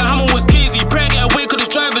life, cause the hammer was gazy. Pray get away, cause his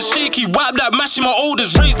driver's shaky. Wipe that mashing, my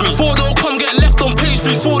oldest raised me. 4 don't come get left on page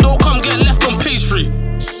 3. 4 don't come get left on page 3.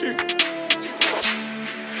 Shoot.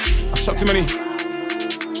 I shot too many.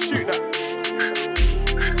 Shoot that.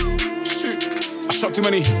 I shot too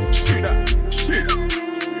many. Shoot that. Shoot.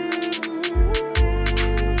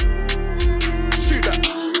 Shoot that.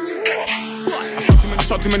 I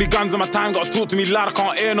shot too many guns on my time, gotta talk to me loud, I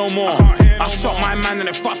can't hear no more. I shot my man and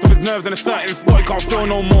it fucked up his nerves in a certain spot, he can't feel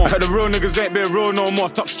no more. I heard the real niggas ain't been real no more.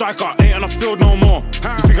 Top striker, ain't on the field no more.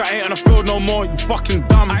 You think I ain't on the field no more? You fucking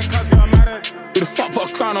dumb. Who the fuck put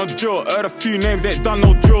a crown on drill? Heard a few names, they ain't done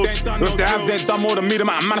no drills. But if they have, they done more than me. The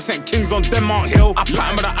amount of man I sent kings on Denmark Hill. I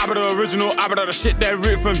pattern with the Abba, original Abba, the shit they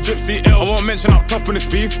ripped from Gypsy Ill. I won't mention up top in this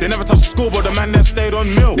beef. They never touched the scoreboard, the man that stayed on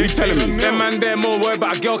nil. You telling me? Them man there more worried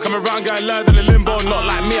about a girl coming around, getting learned in the limbo. Not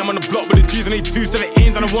like me, I'm on the block with the G's and they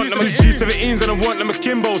 217s. And I want them a G17s and I want them a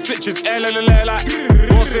Kimbo. Switches, like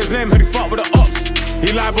won't say his name, who he fuck with the ops.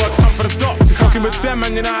 He lied, but time for the dots. He's fucking with them,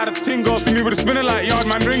 and you know how the ting goes. See me with a spinner like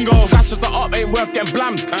Yardman Ringo. Catch us up, ain't worth getting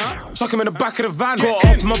blammed. chuck him in the back of the van. Got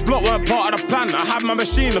up, my block weren't part of the plan. I had my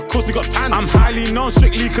machine, of course he got tan. I'm highly known,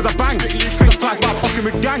 strictly cause I bang. Think twice about fucking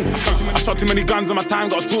with gang. I shot too many guns on my time,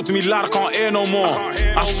 gotta talk to me loud, I can't hear no more.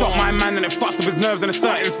 I shot my man and it fucked up his nerves in a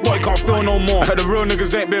certain spot, he can't feel no more. I heard the real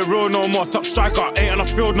niggas ain't been real no more. Top striker, ain't on the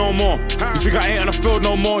field no more. You think I ain't on the field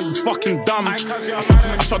no more, you fucking dumb.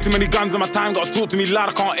 I shot too many guns on my time, gotta talk to me loud,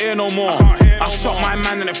 I can't hear no more. I shot my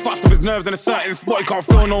man and it fucked up his nerves in a certain spot, he can't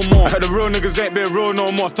feel no more. I heard the real niggas ain't been real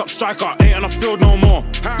no more. Top striker, ain't on the field no more.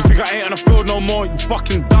 You think I ain't on the field no more, you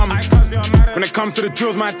fucking dumb. When it comes to the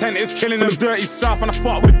drills, my intent is killing them. Dirty south and I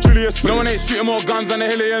fought with the Julius. No one ain't shooting more guns than the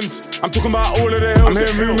Hillians. I'm talking about all of the hills. I'm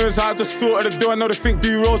hearing rumours, I just sorted the deal. I know they think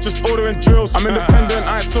DoRoad's just ordering drills. I'm independent,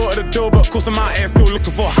 I ain't sorted the deal, but of course I'm out here still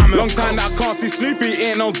looking for hammers. Long time that I can't see Snoopy,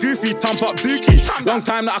 ain't no goofy, thump up Dookie. Long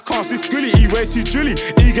time that I can't see Scully, he way too Julie,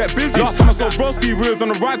 he get busy. Last time I saw Broski, we was on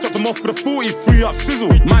the ride, dropped him off for the 40, free up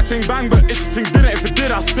sizzle. My thing bang, but interesting didn't. If it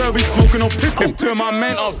did, I swear we smoking on pickle. If two of my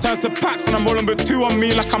men ops turn to packs and I'm rolling with two on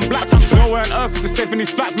me like I'm black. Nowhere on earth is it safe in these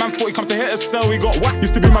flats, man thought he come to hit us, so he got whacked.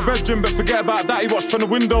 Used to be my bedroom, but forget about that, he watched from the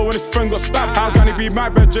window when his friend got stabbed. How can he be my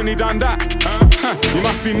bedroom, he done that? You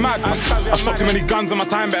must be mad. I shot too many guns on my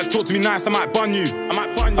time, better talk to me nice, I might bun you.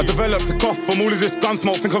 I developed a cough from all of this gun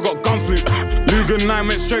smoke, think I got gun flu. Lugan 9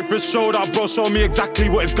 went straight for his shoulder, bro showed me exactly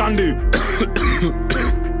what his gun do.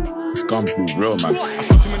 It's gun flu real, man.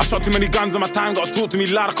 I shot too many guns on my time, gotta talk to me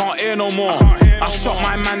loud, I can't hear no more. I shot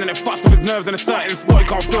my man and it fucked up his nerves in a certain spot, he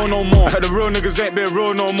can't feel no more. I heard the real niggas ain't been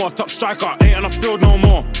real no more. Top striker, ain't on the field no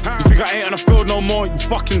more. You think I ain't on the field no more, you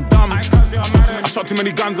fucking dumb. I shot too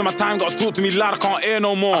many guns on my time, gotta talk to me loud, I can't hear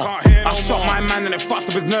no more. I shot my man and it fucked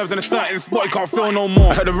up his nerves in a certain spot, he can't feel no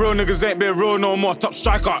more. I heard the real niggas ain't been real no more. Top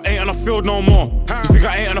striker, ain't on the field no more. You think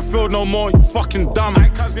I ain't on the field no more, you fucking dumb.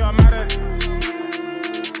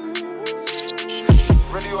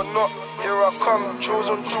 Ready or not, here I come. Choose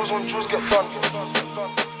on, get done.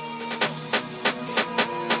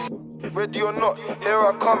 Ready or not, here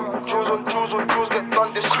I come. Choose on, get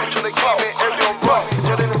done. This switch on the game, make everyone run.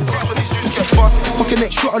 Telling them things when these dudes get fun. Fucking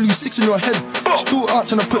next shot, I lose 6 in your head. Still out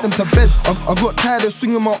trying to put them to bed. I got tired of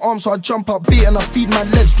swinging my arms, so I jump up, beat and I feed my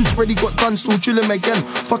legs. Dudes already got done, still drilling again.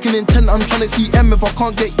 Fucking intent, I'm trying to see M. If I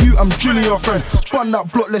can't get you, I'm drilling your friend. Spun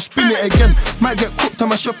that block, let's spin it again. Might get cooked on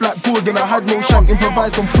my chef like Gordon. I had no shank,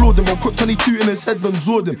 improvised on floored him. I'll put 22 in his head, then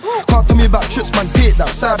zored him. Can't tell me about tricks, man, take that.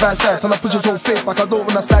 Side by side, trying to push his whole face back. I don't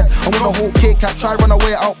wanna slide, I want the whole cake. I try run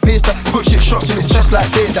away, outpace that. Put shit shots in his chest like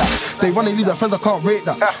take that. They wanna leave their friends, I can't rate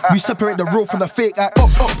that. We separate the real from the fake. Up,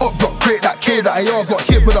 block, create that K that AR got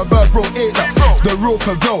hit with a bird, bro, ate that. The real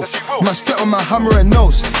Pavel, man, straight on my hammer and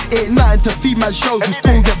nose. Ain't nothing to feed my shows, just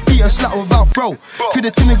gon' get beat and slap without throw. Through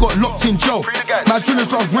the thing and got locked in Joe. My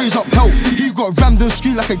drillers run raise up hell. He got rammed and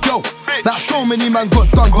screamed like a girl. Like so many man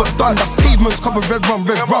got done. That's pavements covered red rum.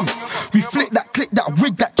 We flick that, click that,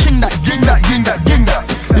 wig that, ching that, ging that.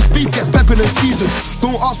 This beef gets peppered in season.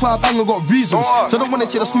 Don't ask why I bang, I got reasons. So don't wanna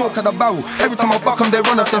see the smoke at the barrel. Every time I buck them, they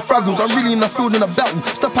run off their fraggles. I'm really in the field in a battle.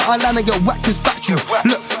 Step out of line and get whacked is factual.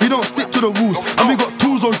 Look, we don't stick to the rules. And we got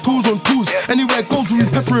tools on tools. Anywhere goes, we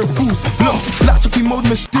peppering fools. Look, black Tookie mode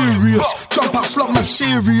mysterious. Jump out, slot man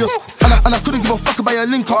serious. And I couldn't give a fuck about your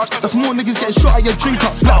link ups. There's more niggas getting shot at your drink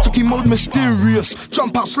ups. Black Tookie mode mysterious.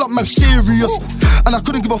 Jump out, slot man serious. And I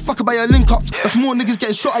couldn't give a fuck about your link ups. There's more niggas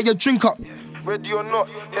getting shot at your drink up. Ready or not,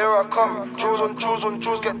 here I come. Choose on,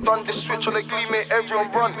 get done. This switch on the glee, make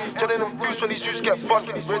everyone run. Telling them boots when these dudes get bun.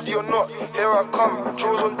 Ready or not, here I come.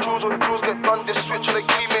 Choose on, get done. This switch on the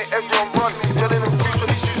glee, make everyone run. Telling them boots when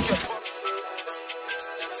these dudes get bun.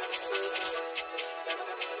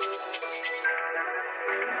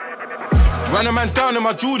 Ran a man down in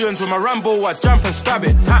my Jordans with my Rambo, I jump and stab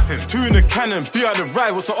it. Tap him. 2 in the cannon, be out the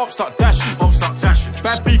ride, what's the op start dashing?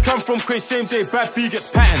 Bad B come from Crazy, same day, bad B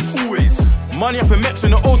gets patterned. Always. Money off a Meps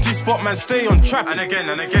in the OT spot, man, stay on trap. And again.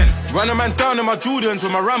 Ran a man down in my Jordans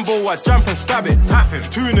with my Rambo, I jump and stab it. Tap him.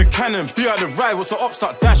 2 in the cannon, be out the ride, what's the op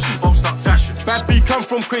start dashing? Bad B come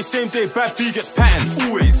from Crazy, same day, bad B gets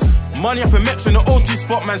patterned. Always. Money off a Meps in the OT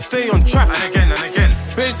spot, man, stay on trap. And again.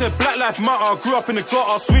 Bae said Black Life Matter, grew up in the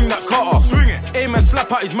gutter, swing that cutter. Swing it. Aim and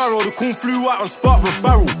slap out his marrow, the corn flew out and spark with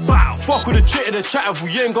barrel. Bow. Fuck with the chitter, the chat, if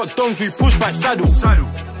we ain't got dons, we push by saddle.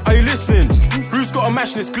 Are you listening? Bruce got a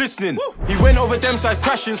mash and it's glistening. He went over them side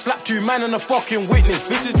crashing, slapped 2 man and a fucking witness.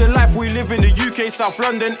 This is the life we live in. The UK, South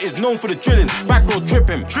London is known for the drillings. Back road, trip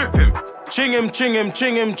him. Ching him.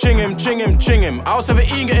 I was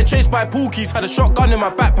 17 getting chased by pookies, had a shotgun in my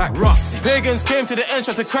backpack. Rusty. Pagans came to the end,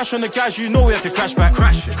 tried to crash on the guys, you know we had to crash back.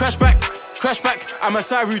 Crash back, I'm a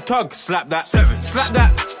Saru Tuggz, slap that. 7. Slap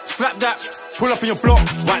that, pull up in your block,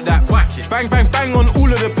 whack that. Whack it. Bang on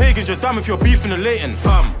all of the pagans, you're dumb if you're beefing the Leighton.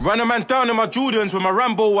 Run a man down in my Jordans with my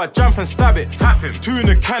Rambo, I jump and stab it. Tap him. 2 in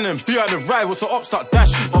the cannon, be out the ride, what's the op start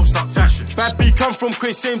dashing? Bad B come from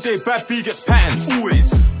Quay, same day, bad B gets patterned.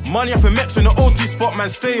 Always. Money off a Mex in the OT spot, man,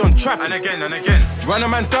 stay on trap. And again. Run a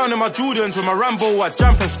man down in my Jordans with my Rambo, I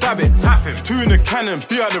jump and stab it. Tap him. 2 in the cannon,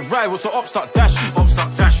 be out the ride, what's the op start dashing?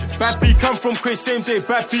 Bad B come from Quay, same day,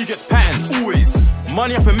 bad B gets patterned. Always.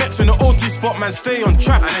 Money off a Mex in the OT spot, man, stay on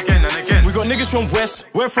trap. And again. We got niggas from West,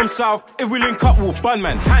 we're from South. If we link up, we'll bun,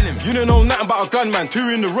 man. Tan him. You don't know nothing about a gun, man. 2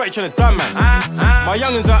 in the right, tryna done, man. My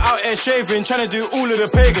youngins are out here shaving, tryna do all of the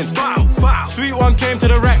pagans. Sweet one came to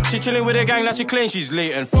the rack, she chilling with a gang like she claims she's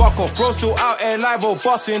late. And fuck off, bro, still out here live or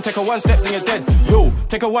bossing. Take a 1 step, then you're dead. Yo,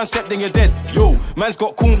 take a 1 step, then you're dead. Yo, man's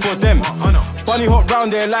got coon for them. Bunny hot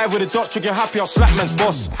round there live with a dot trick, you're happy, I'll slap man's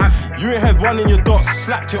boss. You ain't had one in your dots,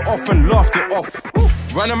 slapped it off and laughed it off.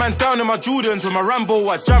 Run a man down in my Jordans with my Rambo,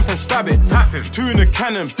 I jump and stab it. Tap him. 2 in the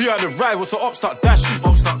cannon, be out the ride, what's the op start dashing?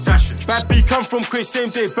 Bad B come from Quay, same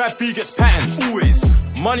day, bad B gets patterned. Always.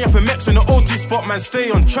 Money off a Mex in the OT spot, man,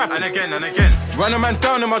 stay on trap. And again. Run a man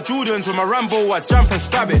down in my Jordans with my Rambo, I jump and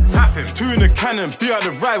stab it. Tap him. 2 in the cannon, be out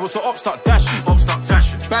the ride, what's the op start dashing?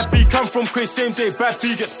 Bad B come from Quay, same day, bad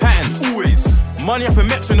B gets patterned. Always. Money off a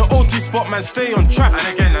Mex in the OT spot, man, stay on trap.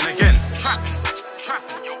 And again. Trap.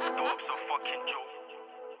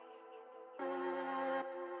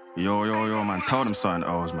 Yo, man, tell them something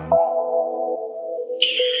else, man.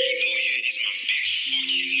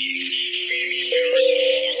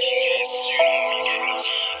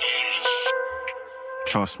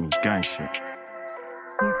 Trust me, gang shit.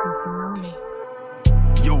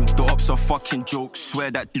 Yo, the ops are fucking jokes.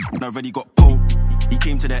 Swear that already got poked. He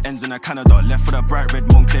came to the ends in Canada, left with a bright red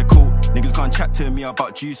Moncler coat. Niggas can't chat to me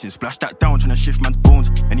about juicing. Splash that down, tryna shift man's bones.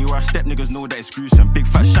 Anywhere I step, niggas know that it's gruesome. Big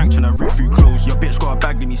fat shank tryna rip through clothes. Your bitch got a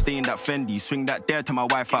bag, let me stay in that Fendi. Swing that dare to my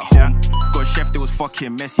wife at home. Got a chef that was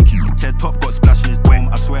fucking messy. Ted Top got splash in his dome.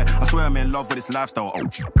 I swear I'm in love with this lifestyle.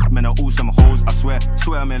 Men are all some hoes, I swear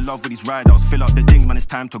I'm in love with these ride-outs. Fill up the things, man, it's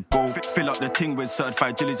time to go. Fill up the ting with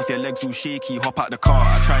certified jillies. If your legs all shaky, hop out the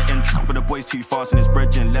car. I try entry, but the boy's too fast and his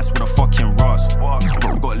brethren less with a fucking Ross.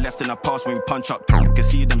 Got left in the past when we punch up. Can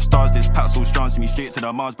see them stars, this pack so strong, see me straight to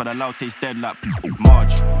the Mars, but the loud taste dead like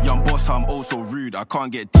Marge. Young boss, how I'm also rude. I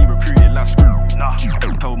can't get de-recruited like screw.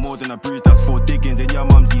 Hell more than a bruise, that's 4 diggings in your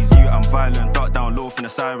mum's you. I'm violent, duck down low from the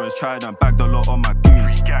sirens. Tried and bagged a lot on my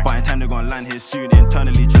goons. But in time they're gonna land here soon.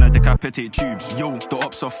 Internally tryna decapitate tubes. Yo, the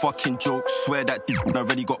ops are fucking jokes. Swear that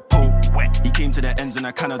already got poked. He came to the ends in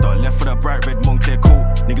Canada, left with a bright red Moncler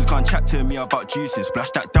coat. Niggas can't chat to me about juicing.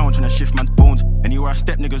 Splash that down, tryna shift man's bones. Anywhere I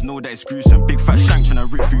step, niggas know that it's gruesome. Big fat shank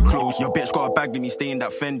tryna rip through clothes. Your bitch got a bag, let me stay in that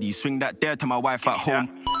Fendi. Swing that dare to my wife at home.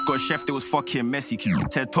 Got a chef that was fucking messy.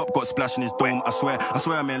 Ted Top got splash in his dome. I swear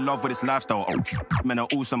I'm in love with this lifestyle. Men are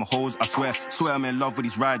all some hoes, I swear I'm in love with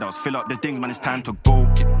these ride-outs. Fill up the things, man, it's time to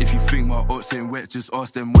go. If you think my oats ain't wet, just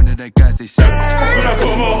ask them when of their guys they shit. When I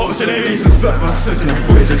got my oats and they means it's back my second,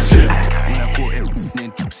 boy, just chill. When I caught it,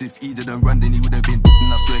 then tips, if he didn't run, then he would've been.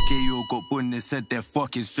 And I swear KO got bun, they said they're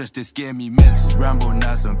fucking stressed, they scare me meds. Rambo,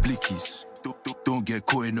 knives and blickies. Don't get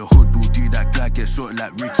caught in the hood, we'll do that glad, get shot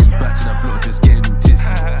like Ricky. Back to the block, just getting no tits.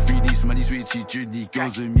 3Ds, man, these Richie, Judy.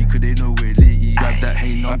 Girls with me, cause they know we're litty. Grab that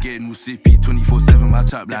hay, I'm getting no sippy. 24/7, my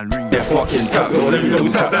trap line ring. They're fucking tap, bro, let me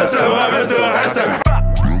do tap that.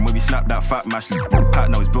 When we slap that fat mash, Pat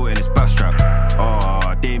now is built in his backstrap.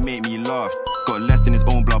 Oh, they make me laugh. Got left in his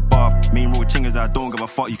own blood bath. Main road chingers, I don't give a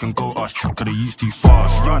fuck, you can go us. Cause the youth's too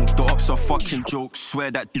fast. Yo, the ops are fucking jokes. Swear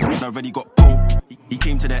that already got poked. He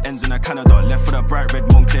came to the ends in Canada, left with a bright red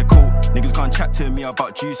Moncler coat. Niggas can't chat to me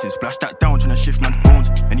about juicing. Splash that down, tryna shift man's bones.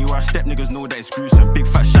 Anywhere I step, niggas know that it's gruesome. Big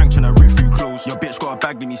fat shank tryna rip through clothes. Your bitch got a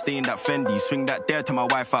bag, let me stay in that Fendi. Swing that dare to my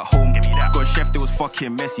wife at home. Got a chef that was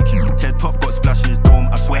fucking messy. Ted Top got splash in his dome.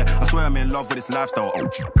 I swear I'm in love with this lifestyle.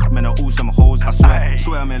 Men are all some hoes, I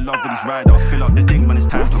swear I'm in love with these ride-outs. Fill up the things, man, it's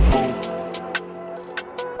time to go.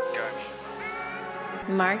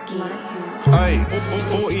 Marky. Aye,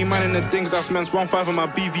 40 man in the things, that's men's 1-5 on my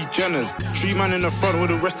BV Jenners. 3 man in the front with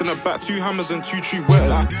the rest in the back, 2 hammers and 2 tree wet.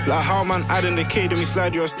 Like how man adding the K, then we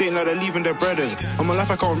slide your estate like they're leaving their brothers. On my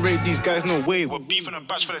life I can't rate these guys, no way. We're beefing a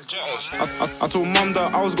batch for the jetters. I told mum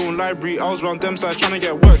that I was going library, I was round them sides trying to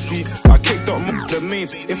get work, see. I kicked up the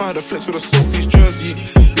mains, if I had a flex would've soaked his jersey.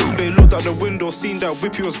 They looked out the window, seen that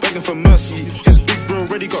Whippy was begging for mercy. His big bro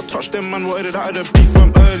already got touched, them man wanted it out of the beef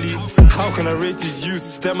from early. How can I rate these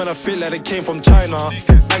youths? Them man I feel like they came from China.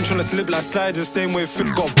 I'm trying to slip like slide the same way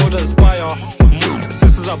Fucc got borders buyer.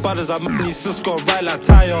 Sisters sisters are bad as I money, sis got right like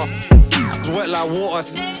tire. It's wet like water,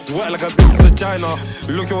 it's wet like a vagina.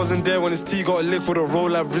 Look, it wasn't there when his tea got licked with a roll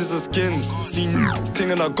like Ridla skins. Seen ting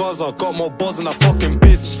in a Gaza, got more buzz than a fucking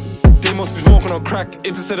bitch. They must be smoking on crack.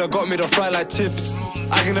 It just said I got me to fry like chips.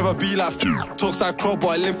 I can never be like talks like crop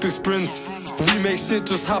or Olympic sprints. We make shit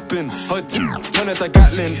just happen. Her team turn it to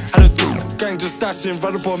Gatling. Had a gang just dashing,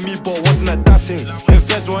 right up on me, but wasn't a that thing. If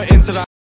feds weren't into that.